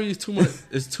think Kyrie is too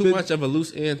much of a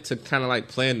loose end to kind of like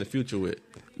plan the future with.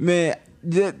 Man,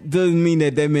 that doesn't mean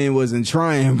that man wasn't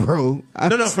trying, bro.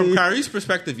 No, from Kyrie's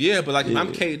perspective, yeah. But like, if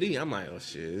I'm KD, I'm like, oh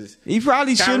shit. He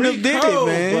probably shouldn't have did it,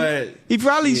 man. He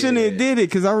probably shouldn't have did it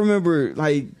because I remember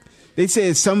like they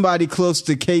said somebody close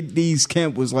to KD's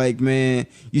camp was like, man,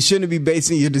 you shouldn't be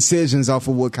basing your decisions off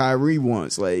of what Kyrie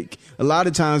wants. Like a lot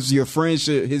of times,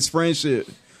 his friendship.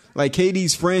 Like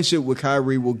KD's friendship with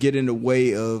Kyrie will get in the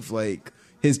way of like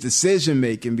his decision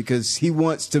making because he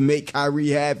wants to make Kyrie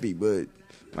happy, but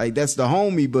like that's the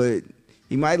homie, but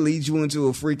he might lead you into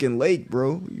a freaking lake,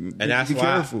 bro. And that's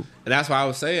why I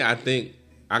was saying I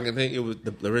can think it was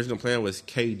the original plan was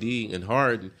KD and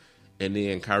Harden, and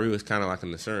then Kyrie was kind of like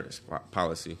an insurance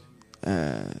policy.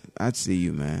 I see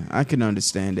you, man. I can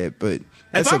understand that, but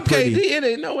if I'm KD, it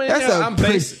ain't no way.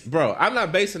 I'm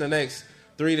not basing the next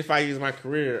 3 to 5 years of my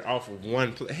career off of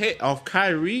one play. Off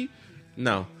Kyrie,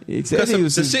 no. Because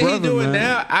the shit he's doing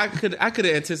now, I could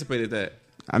have anticipated that.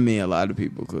 I mean, a lot of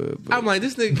people could. But. I'm like,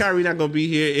 this nigga Kyrie not gonna be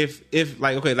here if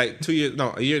like okay, like a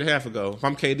year and a half ago. If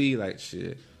I'm KD, like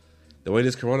shit, the way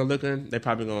this Corona looking, they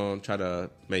probably gonna try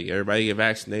to make everybody get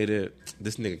vaccinated.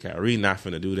 This nigga Kyrie not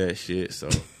finna do that shit. So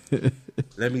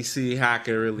let me see how I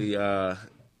can really how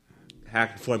I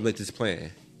can formulate this plan.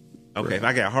 Okay, right. If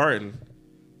I got Harden.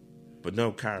 But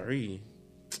no Kyrie,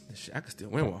 I could still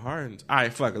win with Harden. All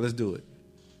right, fuck it, let's do it.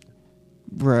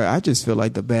 Bruh, I just feel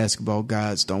like the basketball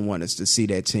gods don't want us to see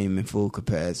that team in full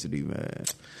capacity, man.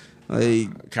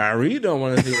 Like Kyrie don't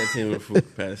want to see that team in full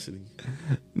capacity.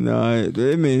 No,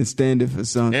 that man standing for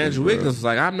something. Andrew Wiggins was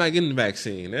like, I'm not getting the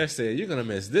vaccine. They said, you're going to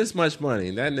miss this much money.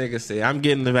 And that nigga said, I'm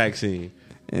getting the vaccine.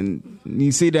 And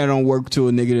you see that don't work to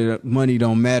a nigga that money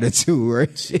don't matter to,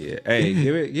 right? Yeah. Hey,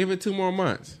 give it 2 more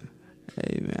months.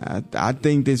 Hey man, I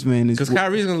think this man is because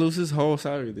Kyrie's gonna lose his whole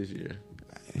salary this year.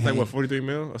 It's like what, $43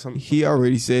 million or something? He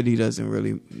already said he doesn't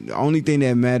really. The only thing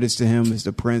that matters to him is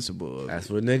the principle. That's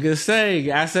what niggas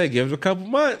say. I said give it a couple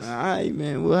months. All right,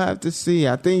 man, we'll have to see.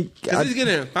 I think he's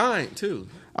getting fined too.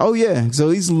 Oh yeah, so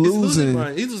he's losing.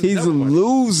 He's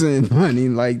losing money.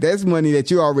 Like that's money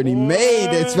that you already made.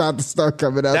 That's about to start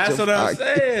coming out. That's what I'm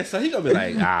saying. So he gonna be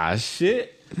like,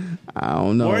 shit. I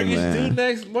don't know, mortgage man. Due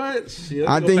next month. Shit,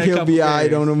 I think he'll be all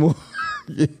right on the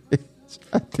mortgage.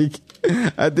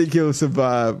 I think he'll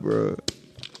survive, bro.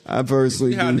 I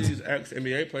personally see how these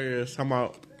ex-NBA players come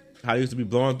out how he used to be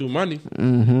blowing through money.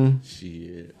 Mm-hmm.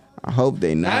 Shit. I hope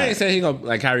they not. I ain't saying he gonna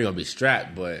like Kyrie gonna be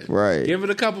strapped, but right. Give it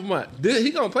a couple months.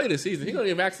 He gonna play this season. He gonna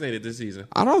get vaccinated this season.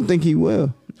 I don't think he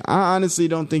will. I honestly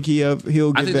don't think he'll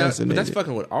get vaccinated. But that's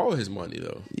fucking with all his money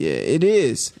though. Yeah, it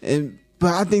is. And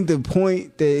But I think the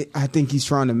point that I think he's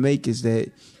trying to make is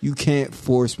that you can't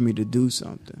force me to do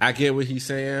something. I get what he's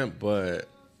saying, but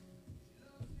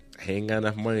he ain't got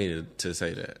enough money to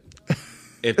say that.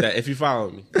 If you follow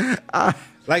me,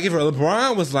 like if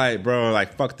LeBron was like, bro,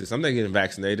 like fuck this, I'm not getting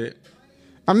vaccinated.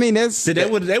 I mean, that's they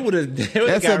would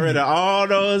have got rid of all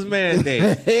those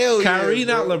mandates. Hell Kyrie, yeah,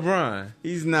 not LeBron.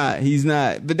 He's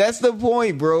not. But that's the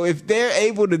point, bro. If they're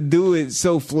able to do it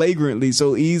so flagrantly,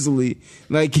 so easily,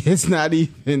 like it's not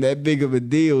even that big of a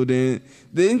deal, then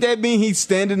didn't that mean he's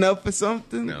standing up for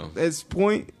something? No. As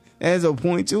a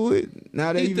point to it.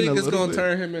 Not You even think a it's little gonna bit.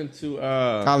 turn him into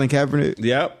Colin Kaepernick?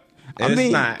 Yep. I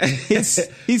mean, it's not.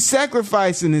 he's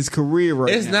sacrificing his career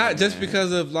right now. It's not just man.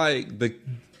 because of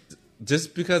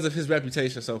just because of his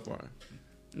reputation so far.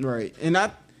 Right. And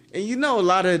you know a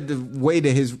lot of the way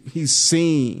that he's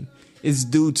seen is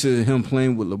due to him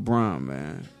playing with LeBron,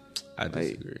 man. I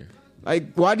disagree.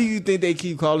 Like, why do you think they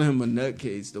keep calling him a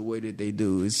nutcase the way that they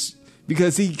do? It's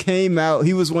because he came out,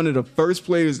 he was one of the first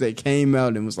players that came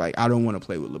out and was like, I don't want to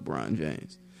play with LeBron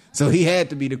James. So he had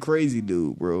to be the crazy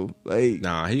dude, bro. Like,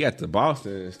 Nah, he got to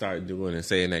Boston and started doing and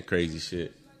saying that crazy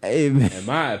shit. hey, man. In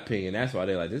my opinion, that's why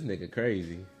they're like, this nigga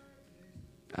crazy.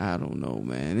 I don't know,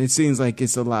 man. It seems like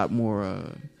it's a lot more.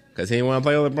 Because he didn't want to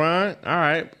play with LeBron? All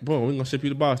right, boom, we're going to ship you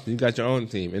to Boston. You got your own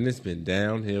team. And it's been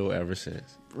downhill ever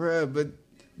since. Bruh, but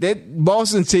that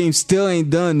Boston team still ain't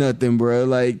done nothing, bruh.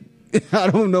 Like, I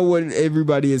don't know what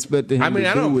everybody expected him to do.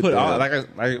 I don't with put that. all,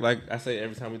 like I say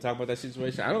every time we talk about that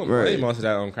situation, I don't blame most of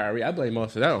that on Kyrie. I blame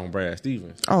most of that on Brad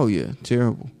Stevens. Oh, yeah.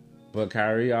 Terrible. But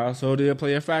Kyrie also did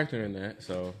play a factor in that.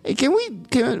 So Hey, can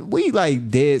we like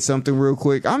dead something real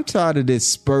quick? I'm tired of this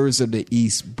Spurs of the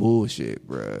East bullshit,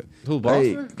 bruh. Who,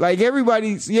 Boston? Like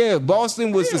everybody's,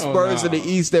 Boston was the Hell Spurs of no. the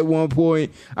East at one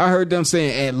point. I heard them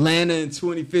saying Atlanta in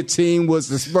 2015 was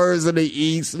the Spurs of the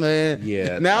East, man.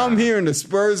 Yeah, Now I'm hearing the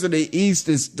Spurs of the East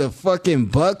is the fucking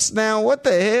Bucks now. What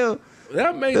the hell?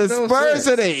 that makes The no Spurs sense.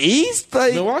 of the East?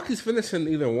 Like, Milwaukee's finishing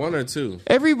either one or two.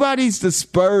 everybody's the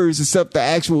Spurs except the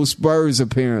actual Spurs,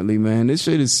 apparently, man. This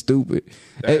shit is stupid.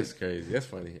 That's crazy. That's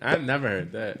funny. I've never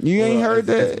heard that. You ain't heard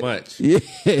that? as much. Yeah,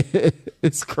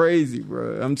 it's crazy,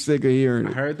 bro. I'm sick of hearing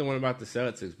I it. heard the one about the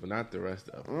Celtics, but not the rest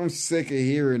of them. I'm sick of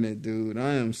hearing it, dude.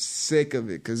 I am sick of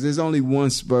it because there's only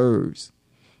one Spurs,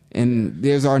 and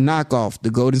there's our knockoff, the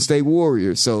Golden State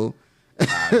Warriors. So,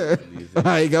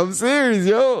 like, I'm serious,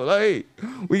 yo. Like,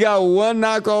 we got one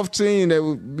knockoff team that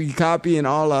would be copying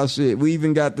all our shit. We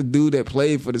even got the dude that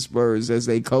played for the Spurs as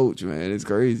they coach, man. It's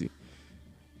crazy.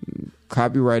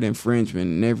 Copyright infringement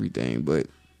and everything, but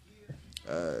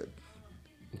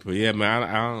yeah, man,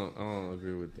 I don't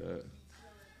agree with that.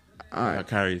 all right.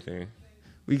 Kyrie thing.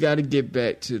 We got to get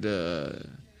back to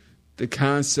the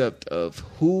concept of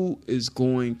who is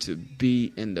going to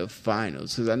be in the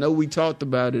finals. Because I know we talked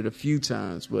about it a few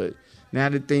times, but now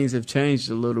that things have changed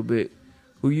a little bit,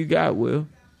 who you got, Will?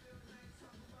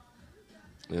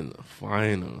 In the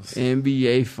finals.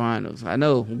 NBA Finals. I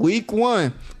know. Week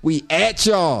 1, we at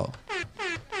y'all.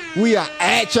 We are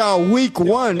at y'all week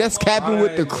 1. That's capping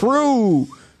with the crew.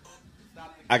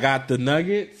 I got the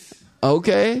Nuggets.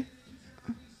 Okay.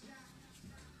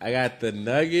 I got the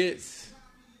Nuggets.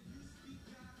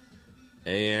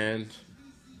 And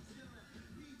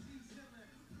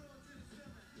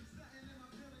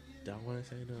don't want to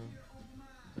say no.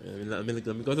 Let me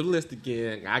go through the list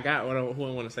again. I got who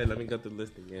I want to say. Let me go through the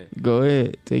list again. Go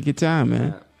ahead. Take your time,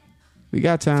 man. We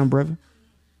got time, brother.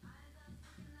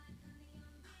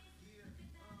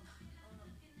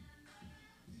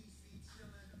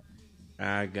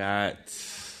 I got.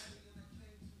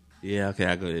 Yeah, okay,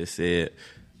 I go ahead and say it.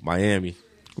 Miami.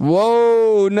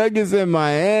 Whoa, Nuggets in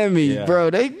Miami, Yeah. bro.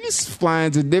 They just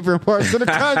flying to different parts of the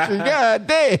country. God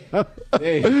damn.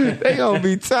 They gonna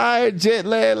be tired, jet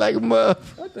lag like a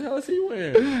muff. What the hell is he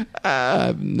wearing? I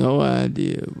have no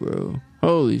idea, bro.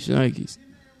 Holy shnikes.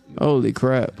 Holy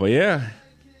crap. But yeah,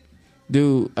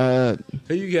 Dude, who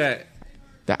you got?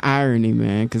 the irony,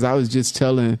 man, because I was just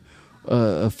telling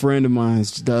a friend of mine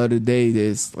the other day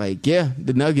that's like, yeah,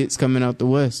 the Nuggets coming out the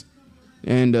West.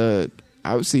 And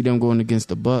I would see them going against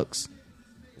the Bucks.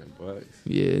 The Bucks.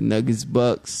 Yeah, Nuggets,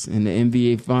 Bucks in the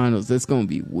NBA Finals. That's gonna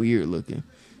be weird looking.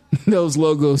 Those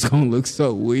logos gonna look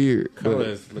so weird. but-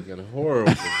 Colors looking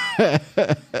horrible.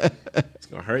 It's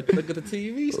gonna hurt to look at the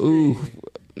TV screen. Ooh,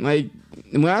 like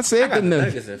when I I said got the the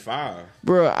Nuggets, Nuggets at 5.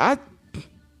 bro, I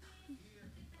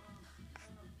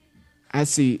don't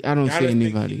see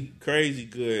anybody. Crazy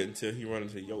good until he run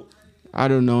into Yoke. I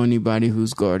don't know anybody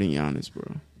who's guarding Giannis,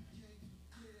 bro.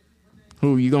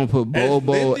 Who you gonna put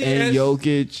Bobo and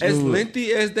Jokic? As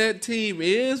lengthy as that team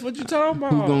is, what you talking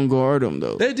about? Who gonna guard them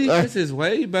though? Their defense is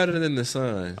way better than the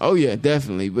Suns. Oh yeah,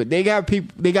 definitely. But they got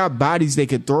people. They got bodies they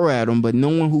could throw at him, but no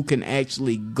one who can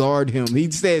actually guard him. He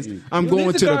says, "I'm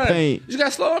going to the paint." You just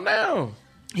gotta slow him down.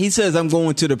 He says, "I'm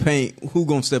going to the paint." Who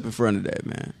gonna step in front of that,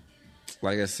 man?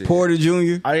 Like I said, Porter Jr. All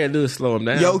you gotta do is slow him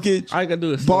down. Jokic. All you gotta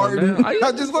do is slow Barton. him down.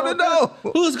 I just want to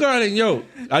know who's guarding Yoke.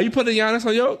 Are you putting Giannis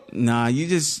on Yoke? Nah, you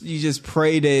just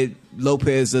pray that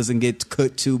Lopez doesn't get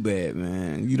cut too bad,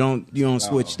 man. You don't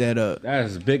switch that up. That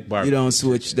is big bar. You don't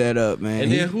switch that up, man.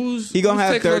 And then who's he gonna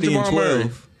have 30 and 12? Murray?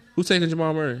 Who's taking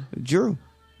Jamal Murray? Drew.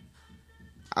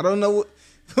 I don't know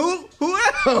who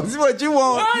else. What you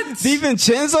want? What?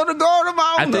 DiVincenzo to guard him?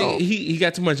 I don't know. think he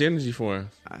got too much energy for him.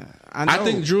 I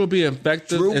think Drew will be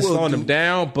effective Drew in slowing him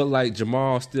down, but like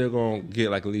Jamal still gonna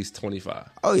get like at least 25.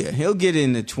 Oh yeah, he'll get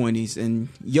in the 20s, and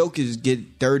Jokic get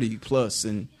 30 plus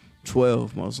and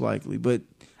 12 most likely. But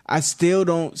I still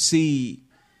don't see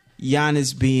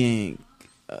Giannis being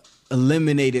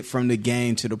eliminated from the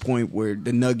game to the point where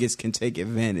the Nuggets can take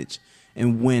advantage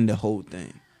and win the whole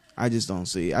thing. I just don't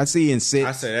see it. I see in 6.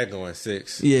 I say that going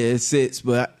 6. Yeah, it's 6,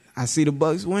 but I see the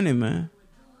Bucks winning, man.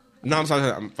 No, I'm sorry.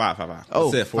 I'm 5. Oh,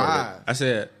 I said 4. 5. I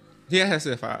said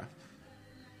 5.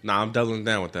 Nah, I'm doubling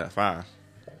down with that 5.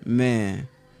 Man,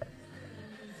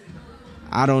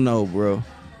 I don't know, bro.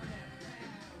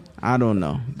 I don't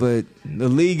know, but the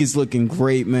league is looking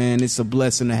great, man. It's a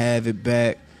blessing to have it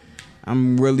back.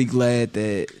 I'm really glad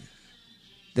that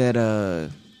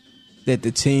the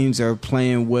teams are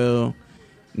playing well.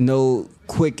 No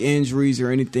quick injuries or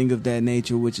anything of that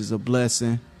nature, which is a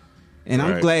blessing. And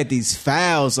I'm glad these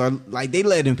fouls are like they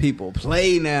letting people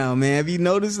play now, man. Have you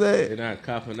noticed that? They're not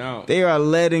copping out. They are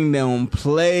letting them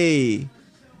play.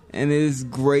 And it is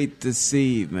great to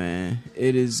see, man.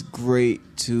 It is great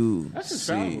to That's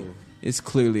see. a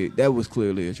travel. That was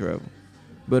clearly a travel.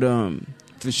 But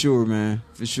for sure, man.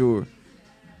 For sure.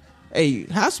 Hey,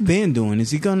 how's Ben doing? Is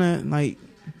he gonna like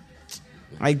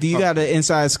do you got an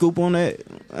inside scoop on that?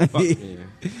 Fuck Ben.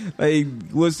 Like,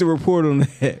 what's the report on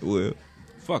that, Will?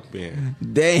 Fuck Ben.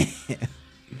 Damn.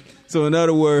 So in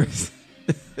other words,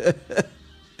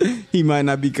 he might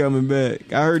not be coming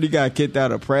back. I heard he got kicked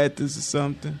out of practice or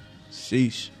something.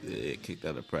 Sheesh. Yeah, kicked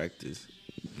out of practice.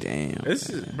 Damn. This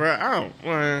is, bro. I don't,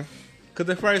 man. Because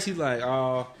at first he's like,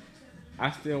 "Oh, I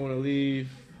still want to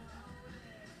leave."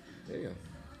 Damn.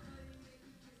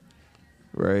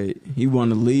 Right. He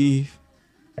want to leave.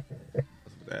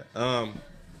 That.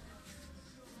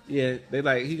 Yeah, they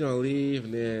like he gonna leave,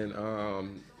 and then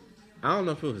I don't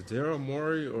know if it was Daryl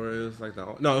Morey or it was like it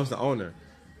was the owner.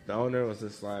 The owner was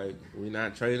just like, "We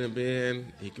not trading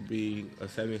Ben. He could be a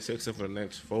 76er for the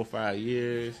next 4 or 5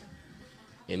 years."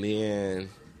 And then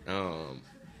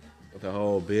the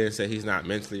whole Ben said he's not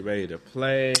mentally ready to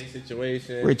play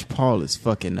situation. Rich Paul is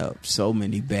fucking up so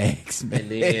many bags,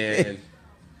 man.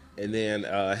 And then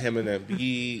him and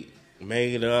Embiid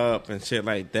made up and shit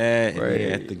like that. Right. And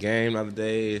then at the game the other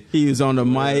day, he was on the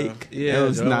mic. Yeah, that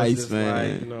was nice, just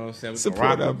man. like, you know, saying with the Support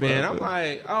rocker our band. brother. I'm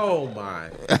like, oh my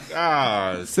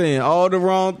god, Saying all the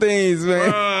wrong things,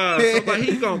 man. so like,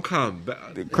 he gonna come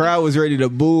back. The crowd was ready to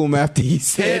boo him after he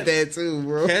said that too,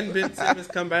 bro. Can Ben Simmons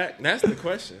come back? That's the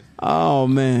question. Oh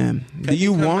man, do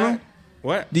you want him?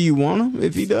 What? Do you want him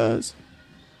if he does?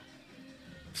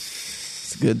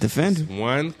 It's a good defender.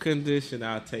 One condition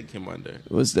I'll take him under: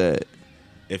 What's that?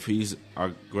 if he's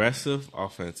aggressive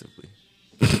offensively.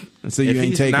 So you if ain't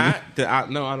he's taking not, him. then I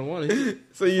don't want it.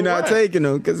 So you're For not what? taking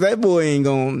him because that boy ain't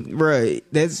going right.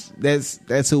 That's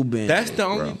who been. That's the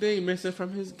bro. only thing missing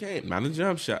from his game. Not a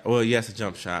jump shot. Well, yes, a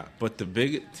jump shot. But the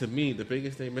biggest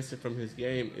thing missing from his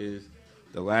game is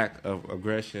the lack of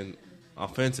aggression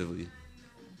offensively.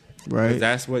 right.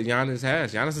 That's what Giannis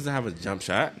has. Giannis doesn't have a jump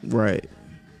shot. Right.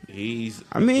 He's He's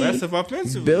aggressive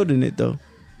offensively. building it though.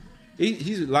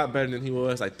 He's a lot better than he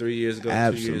was like 3 years ago, 2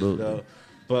 Absolutely. years ago.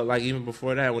 But like even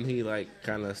before that, when he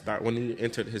when he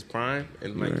entered his prime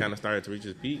and Right. kind of started to reach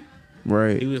his peak,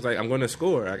 Right. he was like, "I'm going to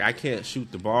score. Like I can't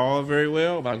shoot the ball very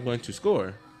well, but I'm going to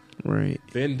score." Right.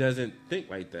 Ben doesn't think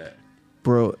like that.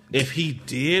 Bro, If he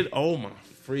did, oh my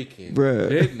freaking Bruh.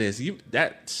 goodness,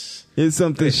 it's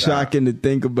something Hey, stop. shocking to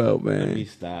think about, let man. me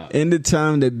stop. In the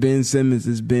time that Ben Simmons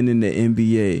has been in the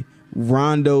NBA,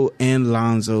 Rondo and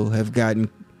Lonzo have gotten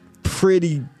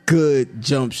pretty good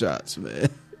jump shots, man.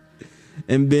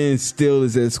 And Ben still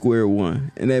is at square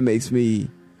one. And that makes me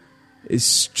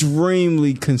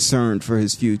extremely concerned for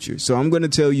his future. So I'm going to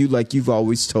tell you, like you've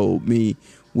always told me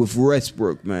with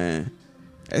Westbrook, man.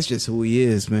 That's just who he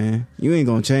is, man. You ain't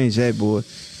going to change that, boy.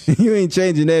 You ain't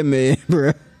changing that man,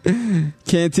 bro.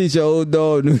 Can't teach an old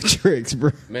dog new tricks,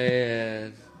 bro.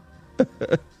 Man.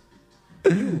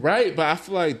 You right, but I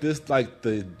feel like this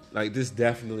this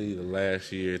definitely the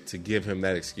last year to give him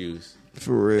that excuse.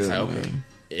 For real. It's like, okay,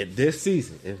 if this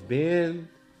season,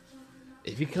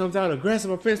 if he comes out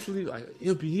aggressive offensively, like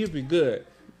he'll be good.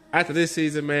 After this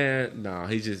season, man,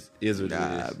 he just is what it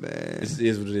is. Man. It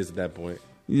is what it is at that point.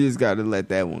 You just gotta let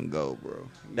that one go, bro.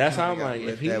 That's how I'm like,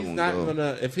 if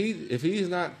he's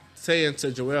not saying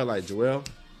to Joel, like, Joel,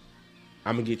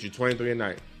 I'm gonna get you 23 a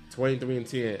night, 23 and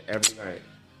 10 every night.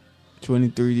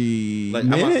 23 like,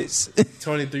 minutes?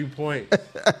 23 points.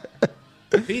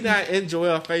 If he not in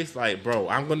Joel's face, like, bro,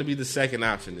 I'm going to be the second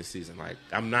option this season. Like,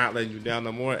 I'm not letting you down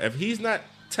no more. If he's not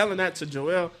telling that to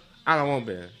Joel, I don't want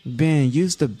Ben. Ben,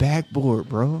 use the backboard,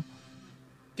 bro.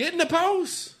 Get in the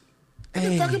post. Get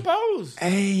the fucking post.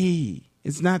 Hey,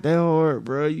 it's not that hard,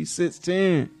 bro. You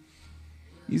 6'10".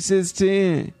 You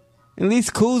 6'10". At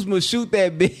least Kuzma shoot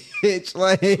that bitch.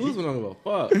 Like, Kuzma don't give a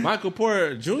fuck. Michael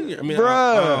Porter Jr. I mean,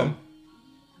 bruh.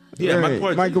 Yeah,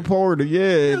 right. Michael Porter.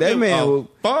 Yeah, that man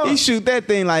he shoot that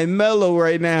thing like Melo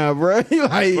right now, bro. Like,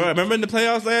 bro, remember in the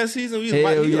playoffs last season? He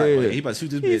about to shoot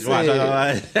this bitch.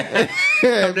 Watch,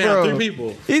 come down 3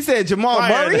 people. He said Jamal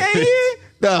Murray ain't here.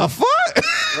 The fuck,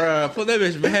 bro? Put that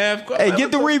bitch in half court. Hey,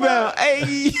 get the rebound.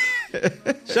 Hey,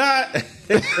 shot.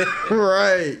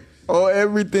 Right. Oh,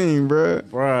 everything, bro.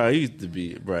 Bro, he used to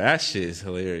be, bro. That shit is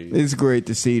hilarious. It's great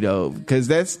to see though, because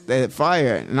that's that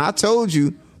fire. And I told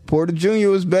you, Porter Jr.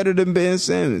 was better than Ben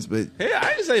Simmons, but hey,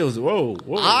 I didn't say it was whoa.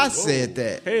 I said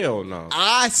that. Hell no.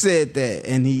 I said that,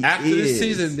 and he after this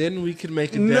season, then we can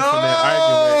make a definite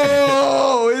argument.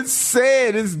 No, it's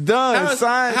said, it's done.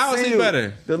 How is he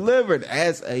better? Delivered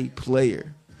as a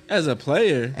player. As a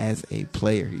player,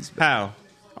 he's better. How?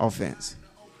 Offense.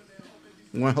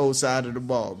 One whole side of the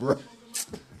ball, bro.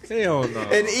 Hell no.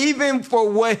 And even for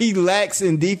what he lacks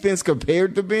in defense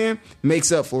compared to Ben, makes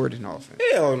up for it in offense.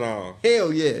 Hell no.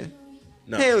 Hell yeah.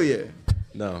 No. Hell yeah.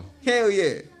 No. Hell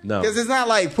yeah. No. Because it's not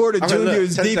like Porter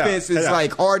Jr.'s defense is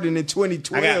like Harden in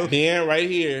 2012. I got Ben right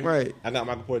here. Right. I got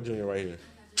Michael Porter Jr. right here.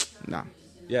 Nah.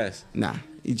 Yes. Nah.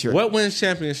 What wins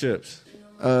championships?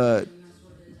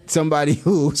 Somebody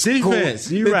who defense.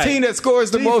 The team that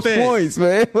scores the most points,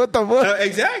 man. What the fuck?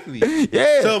 Exactly.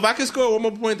 Yeah. So if I can score one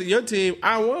more point than your team,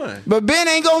 I won. But Ben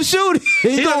ain't gonna shoot it.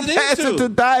 He gonna pass it to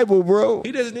Thibault, bro.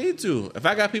 He doesn't need to. If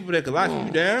I got people that can lock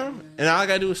you down, and all I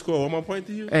gotta do is score one more point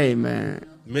to you, hey man,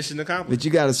 mission accomplished. But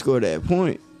you gotta score that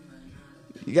point.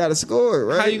 You gotta score it,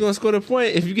 right? How you gonna score the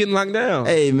point if you getting locked down?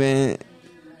 Hey man.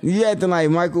 You acting like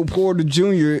Michael Porter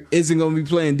Jr. isn't going to be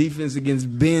playing defense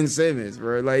against Ben Simmons,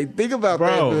 bro. Like, think about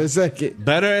that for a second.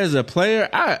 Better as a player?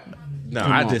 I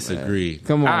disagree. Man.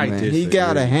 Come on, man. He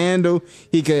got a handle.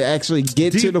 He could actually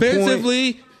get to the point.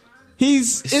 Defensively,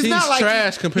 he's not like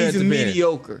trash compared to Ben. He's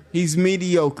mediocre. He's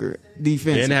mediocre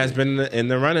defensively. Ben has been in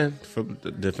the running for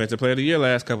the Defensive Player of the Year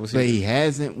last couple of seasons. But he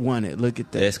hasn't won it. Look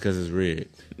at that. That's because it's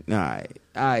rigged. All right.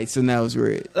 So now it's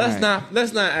rigged. Let's not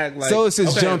act like. So it's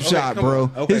his jump shot, bro.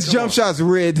 His jump shot's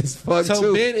rigged as fuck too.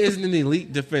 So Ben isn't an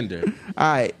elite defender.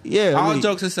 All right. Yeah. All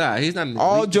jokes aside, he's not an elite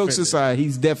All jokes defender. aside,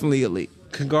 he's definitely elite.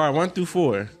 Can guard 1 through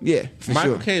 4. Yeah, for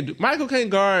sure. Michael can't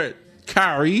guard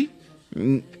Kyrie,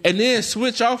 and then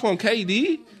switch off on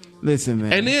KD. Listen,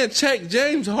 man. And then check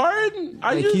James Harden.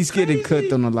 He's getting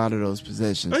cooked on a lot of those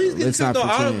possessions. He's getting cooked on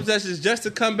all the possessions just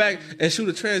to come back and shoot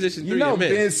a transition 3 and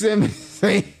miss. Ben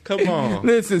Simmons. Come on.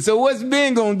 Listen, so what's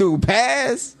Ben gonna do?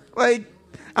 Pass? Like,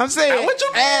 I'm saying, what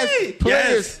you mean?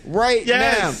 Players right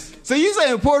now. So you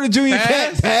saying Porter Jr.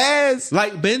 can't pass?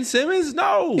 Like Ben Simmons?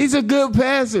 No. He's a good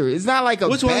passer. It's not like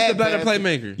Which one's the better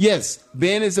playmaker? Yes,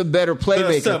 Ben is a better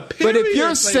playmaker. But if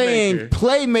you're saying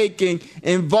playmaking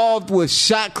involved with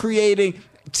shot creating,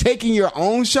 taking your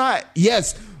own shot,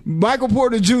 yes, Michael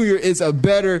Porter Jr. is a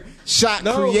better shot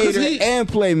creator and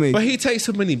playmaker. But he takes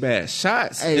so many bad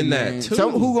shots that too. So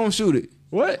who gonna shoot it?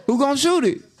 What? Who gonna shoot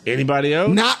it? Anybody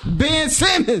else? Not Ben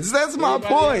Simmons. That's my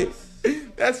point.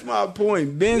 That's my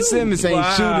point. Ben Simmons ain't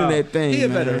shooting that thing. He's a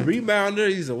better rebounder.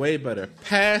 He's a way better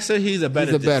passer. He's a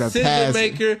better decision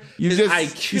maker. You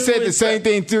said the same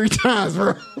thing 3 times,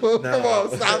 bro. Come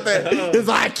on, stop that. His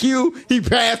IQ, he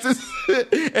passes,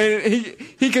 and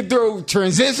he can throw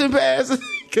transition passes.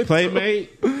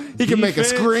 Playmate. He can make a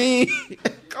screen.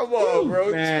 Come on,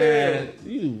 bro. Man,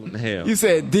 you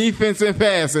said defense and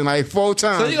passing like 4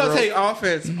 times. So you gonna take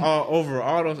offense over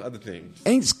all those other things?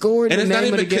 Ain't scored, and the it's name not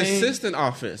even of the game. Consistent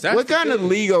offense. What kind of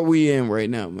league are we in right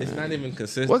now, man? It's not even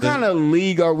consistent. What kind of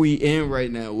league are we in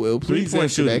right now, Will? Please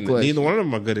answer that question. Neither one of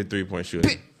them are good at 3-point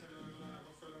shooting.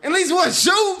 At least one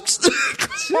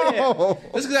shoots. on.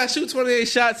 Just because I shoot 28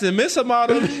 shots and miss them all,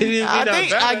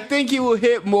 I think he will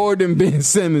hit more than Ben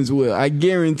Simmons will. I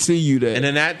guarantee you that. And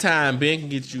in that time, Ben can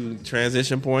get you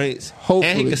transition points. Hopefully.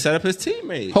 And he can set up his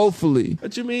teammates. Hopefully.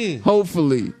 What you mean?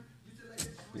 Hopefully.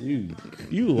 You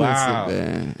wow.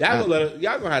 Listen,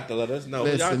 Y'all gonna have to let us know.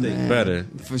 Y'all think better.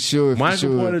 For sure.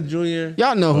 Michael Porter Jr.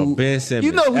 Y'all know who. Ben Simmons.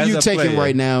 You know who you taking player.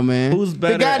 right now, man. Who's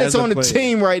better? The guy that's as a on the player.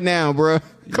 team right now, bro.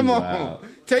 Come on. Wow.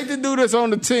 Take the dude that's on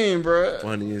the team, bro.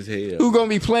 Funny as hell. Who gonna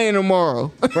be playing tomorrow?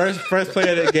 First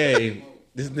player of the game.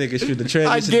 This nigga shoot the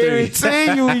I transition three.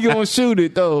 guarantee you he gonna shoot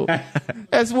it though.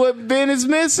 That's what Ben is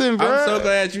missing, bro. I'm so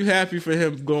glad you happy for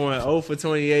him going 0 for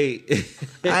 28.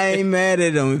 I ain't mad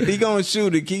at him. If he gonna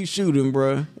shoot it, keep shooting,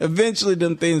 bro. Eventually,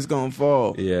 them things gonna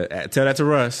fall. Yeah, tell that to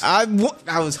Russ. I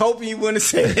was hoping you wouldn't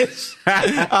say this.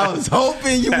 I was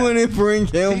hoping you wouldn't bring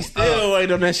him Still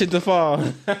waiting on that shit to fall.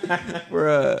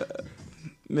 Bruh.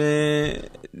 Man,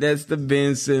 that's the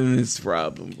Ben Simmons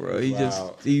problem, bro. He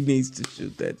needs to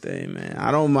shoot that thing, man.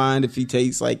 I don't mind if he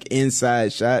takes like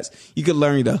inside shots. You could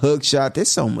learn the hook shot. There's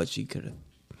so much he could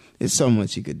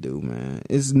do, man.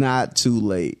 It's not too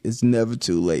late. It's never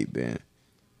too late, Ben.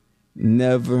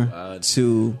 Never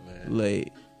too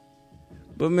late.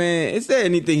 But man, is there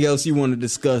anything else you want to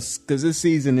discuss? Because this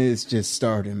season is just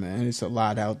starting, man. It's a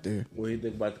lot out there. What do you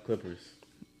think about the Clippers?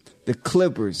 The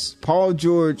Clippers. Paul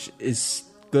George is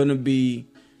gonna be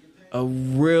a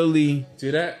really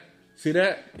See that?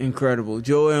 incredible.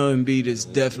 Joel Embiid is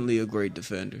definitely a great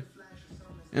defender.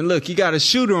 And look, he got a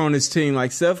shooter on his team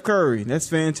like Steph Curry. That's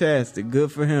fantastic.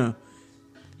 Good for him.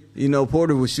 You know,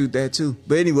 Porter would shoot that too.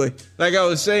 But anyway, like I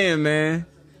was saying, man,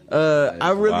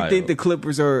 I really think the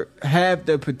Clippers have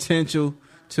the potential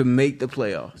to make the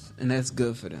playoffs, and that's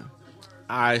good for them.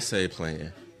 I say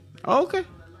playing. Okay,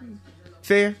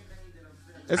 fair.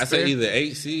 I say either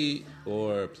 8 seed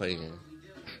or playing.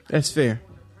 That's fair.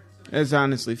 That's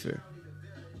honestly fair.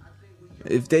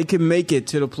 If they can make it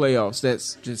to the playoffs,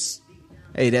 that's just,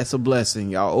 hey, that's a blessing.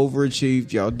 Y'all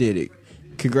overachieved. Y'all did it.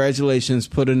 Congratulations.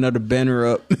 Put another banner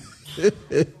up.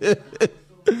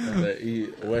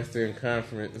 The Western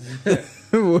Conference.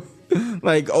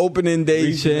 Like opening day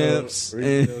Regional champs.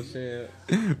 Regional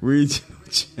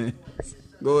champs.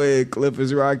 Go ahead,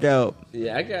 Clippers, rock out.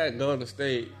 Yeah, I got Golden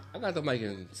State. I got them like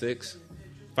in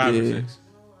 5 or 6.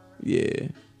 Yeah.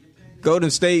 Golden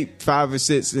State 5 or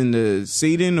 6 in the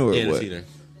seeding or Yeah, what? the seeding.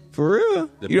 For real?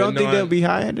 You don't think they'll be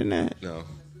higher than that? No.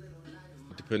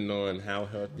 Depending on how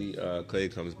healthy Clay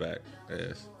comes back.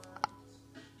 Yes.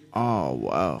 Oh,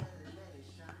 wow.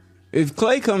 If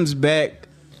Clay comes back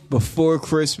before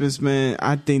Christmas, man,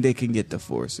 I think they can get the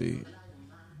 4 seed.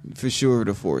 For sure,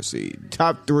 the 4 seed.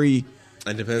 Top 3.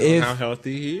 It depends on how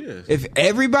healthy he is. If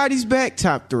everybody's back,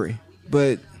 top 3.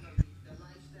 But,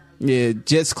 yeah,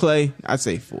 just Clay, I'd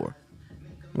say 4.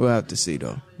 We'll have to see,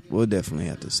 though. We'll definitely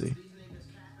have to see.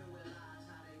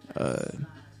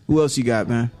 Who else you got,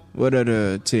 man? What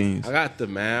other teams? I got the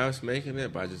Mavs making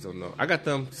it, but I just don't know. I got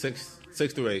them 6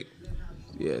 through 8.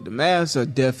 Yeah, the Mavs are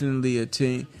definitely a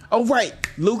team. Oh, right.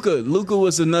 Luka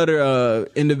was another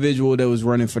individual that was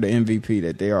running for the MVP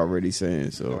that they already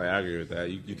saying. So I agree with that.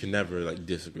 You can never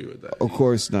disagree with that. Of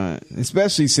course not.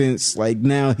 Especially since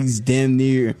now he's damn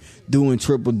near doing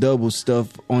triple-double stuff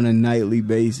on a nightly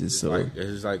basis. So it's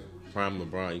just like prime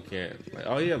LeBron. You can't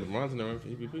LeBron's in the run for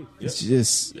MVP. Yep. It's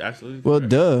just absolutely well,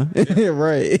 duh, yeah.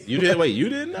 right? You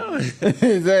didn't know?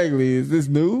 Exactly. Is this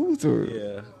news or?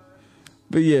 Yeah.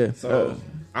 But yeah. So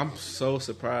I'm so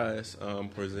surprised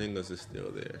Porzingis is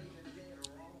still there.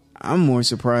 I'm more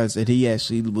surprised that he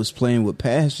actually was playing with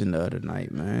passion the other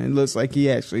night, man. It looks like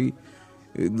he actually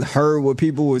heard what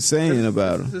people were saying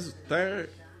about him. This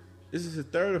is his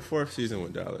 3rd or 4th season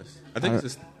with Dallas. I think it's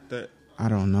his third. I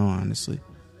don't know, honestly.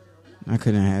 I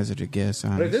couldn't hazard a guess,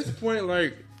 honestly. But at this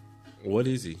point, what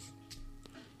is he?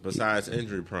 Besides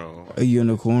injury prone. A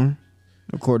unicorn,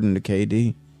 according to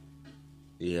KD.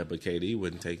 Yeah, but KD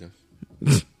wouldn't take him.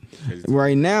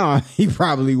 Right now, he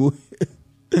probably would.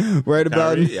 Right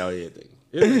about Kyrie? Oh,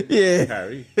 yeah. Yeah.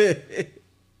 Kyrie.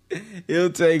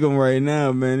 He'll take him right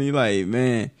now, man. He like,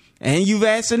 man. And you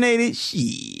vaccinated?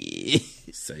 Shit.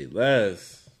 Say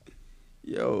less.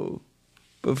 Yo.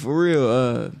 But for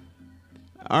real,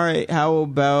 all right, how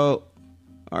about,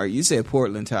 all right, you said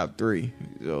Portland top 3.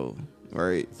 So, all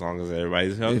right. As long as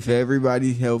everybody's healthy. If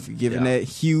everybody's healthy, given that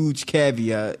huge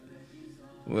caveat,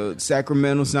 well,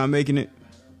 Sacramento's not making it.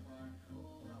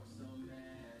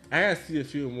 I gotta see a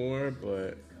few more,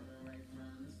 but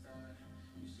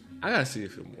I gotta see a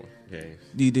few more games.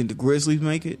 Do you think the Grizzlies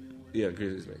make it? Yeah,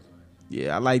 Grizzlies make it.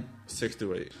 Yeah, I like 6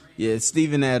 through 8. Yeah,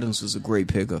 Steven Adams was a great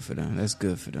pickup for them. That's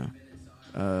good for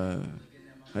them.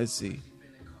 Let's see.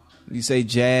 You say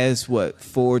Jazz, what,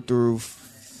 4 through...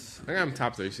 I got them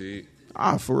top 3 seed.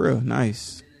 Ah, for real.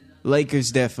 Nice.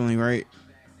 Lakers definitely, right?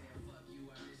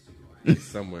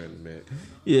 Somewhere in the mid.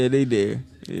 Yeah, they there.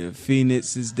 Yeah,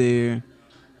 Phoenix is there.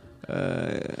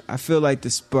 I feel like the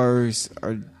Spurs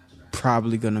are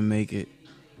probably going to make it.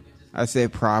 I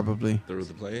said probably. Through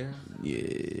the play-in?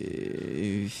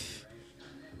 Yeah.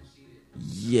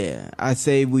 Yeah, I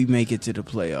say we make it to the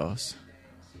playoffs.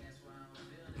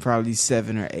 Probably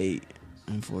 7 or 8.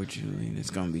 Unfortunately, it's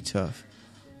gonna be tough.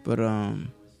 But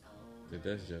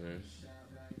That's generous.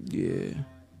 yeah.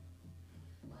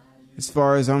 As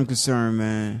far as I'm concerned,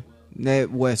 man,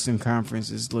 that Western Conference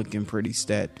is looking pretty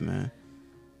stacked, man.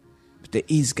 But the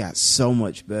East got so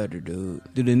much better, dude.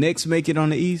 Do the Knicks make it on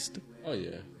the East? Oh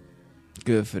yeah.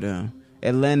 Good for them.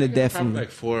 Atlanta definitely. Probably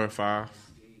like 4 or 5.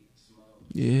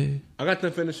 Yeah. I got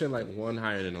them finishing like 1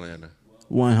 higher than Atlanta.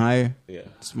 1 higher? Yeah.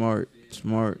 Smart.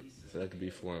 So that could be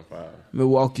 4 and 5.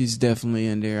 Milwaukee's definitely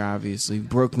in there, obviously.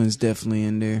 Brooklyn's definitely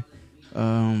in there.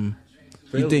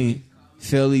 You think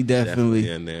Philly definitely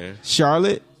in there.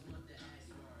 Charlotte?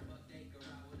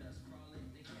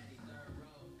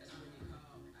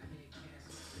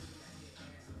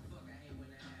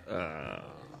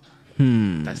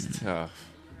 That's tough.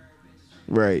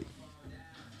 Right.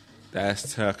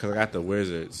 That's tough because I got the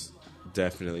Wizards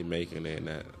definitely making it.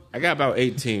 I got about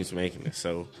 8 teams making it.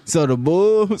 So the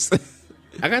Bulls.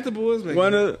 I got the Bulls making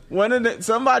it. One of the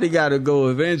somebody got to go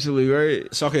eventually,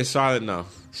 right? So okay, Charlotte, no,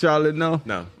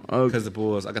 no. because the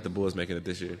Bulls. I got the Bulls making it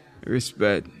this year.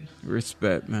 Respect,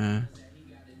 man.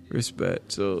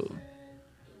 Respect. So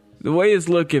the way it's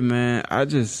looking, man,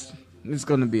 it's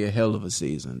gonna be a hell of a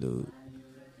season, dude.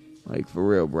 Like for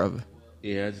real, brother.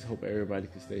 Yeah, I just hope everybody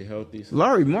can stay healthy. So.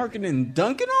 Larry marking and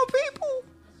dunking on people?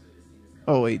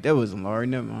 Oh, wait, that wasn't Larry.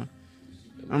 Never mind.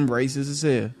 I'm racist as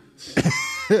hell.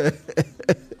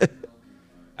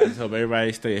 I just hope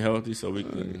everybody stay healthy so we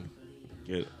can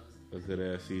get a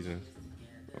good-ass season.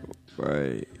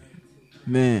 Right.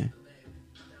 Man,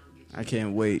 I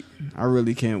can't wait. I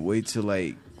really can't wait till,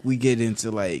 like, we get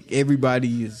into, like,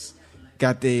 everybody's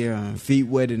got their feet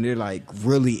wet and they're, like,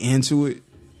 really into it.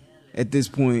 At this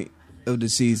point of the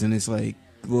season, it's like,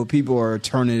 well, people are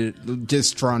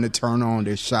just trying to turn on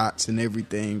their shots and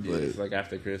everything. But it's like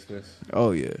after Christmas.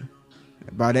 Oh yeah,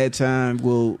 by that time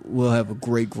we'll have a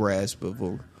great grasp of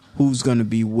who's gonna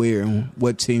be where and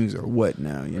what teams are what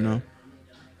now. You know.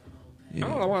 Yeah. I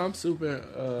don't know why I'm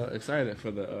super excited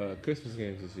for the Christmas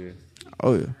games this year.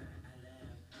 Oh yeah.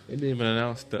 They didn't even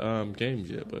announce the games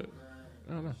yet, but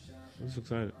I don't know. I'm just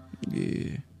excited.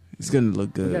 Yeah, it's gonna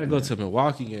look good. We gotta go to a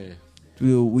Milwaukee game.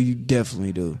 We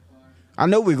definitely do. I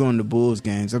know we're going to Bulls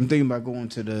games. I'm thinking about going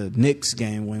to the Knicks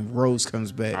game when Rose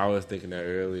comes back. I was thinking that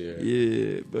earlier.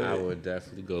 Yeah, but I would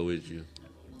definitely go with you.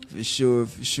 For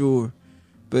sure.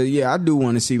 But yeah, I do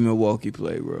want to see Milwaukee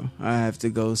play, bro. I have to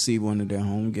go see one of their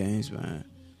home games, man.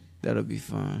 That'll be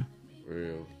fun.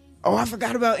 Real. Oh, I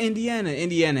forgot about Indiana.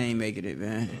 Indiana ain't making it,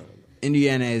 man.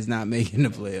 Indiana is not making the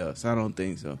playoffs. I don't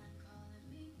think so.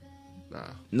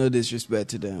 Nah. No disrespect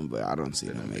to them, but I don't see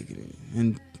them making it.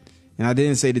 And I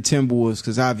didn't say the Timberwolves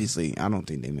because obviously I don't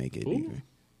think they make it either.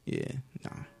 Yeah,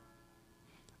 nah.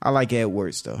 I like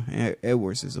Edwards though.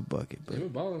 Edwards is a bucket. But they've been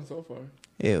balling so far.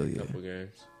 Hell yeah. Couple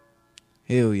games.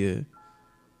 Hell yeah.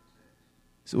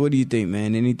 So what do you think,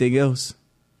 man? Anything else?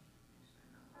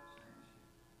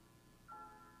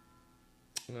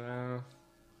 I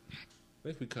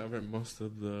think we covered most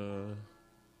of the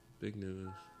big news.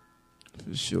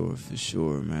 For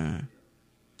sure, man.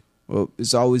 Well,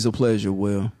 it's always a pleasure,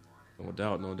 Will. No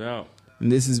doubt.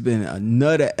 And this has been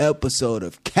another episode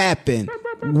of Capping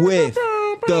with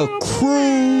the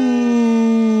Crew.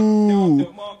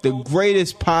 The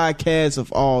greatest podcast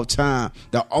of all time.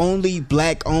 The only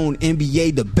black-owned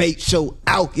NBA debate show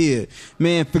out here.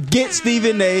 Man, forget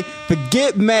Stephen A.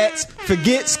 Forget Max.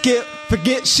 Forget Skip.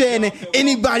 Forget Shannon.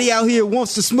 Anybody out here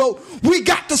wants to smoke, we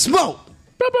got the smoke.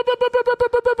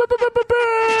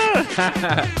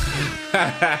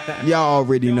 Y'all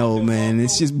already know, man.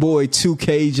 It's just boy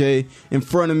 2KJ in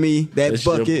front of me. That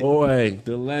bucket. Your boy,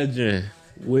 the legend,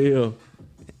 Will.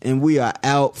 And we are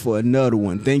out for another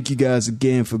one. Thank you guys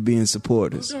again for being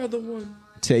supporters. Another one.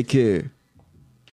 Take care.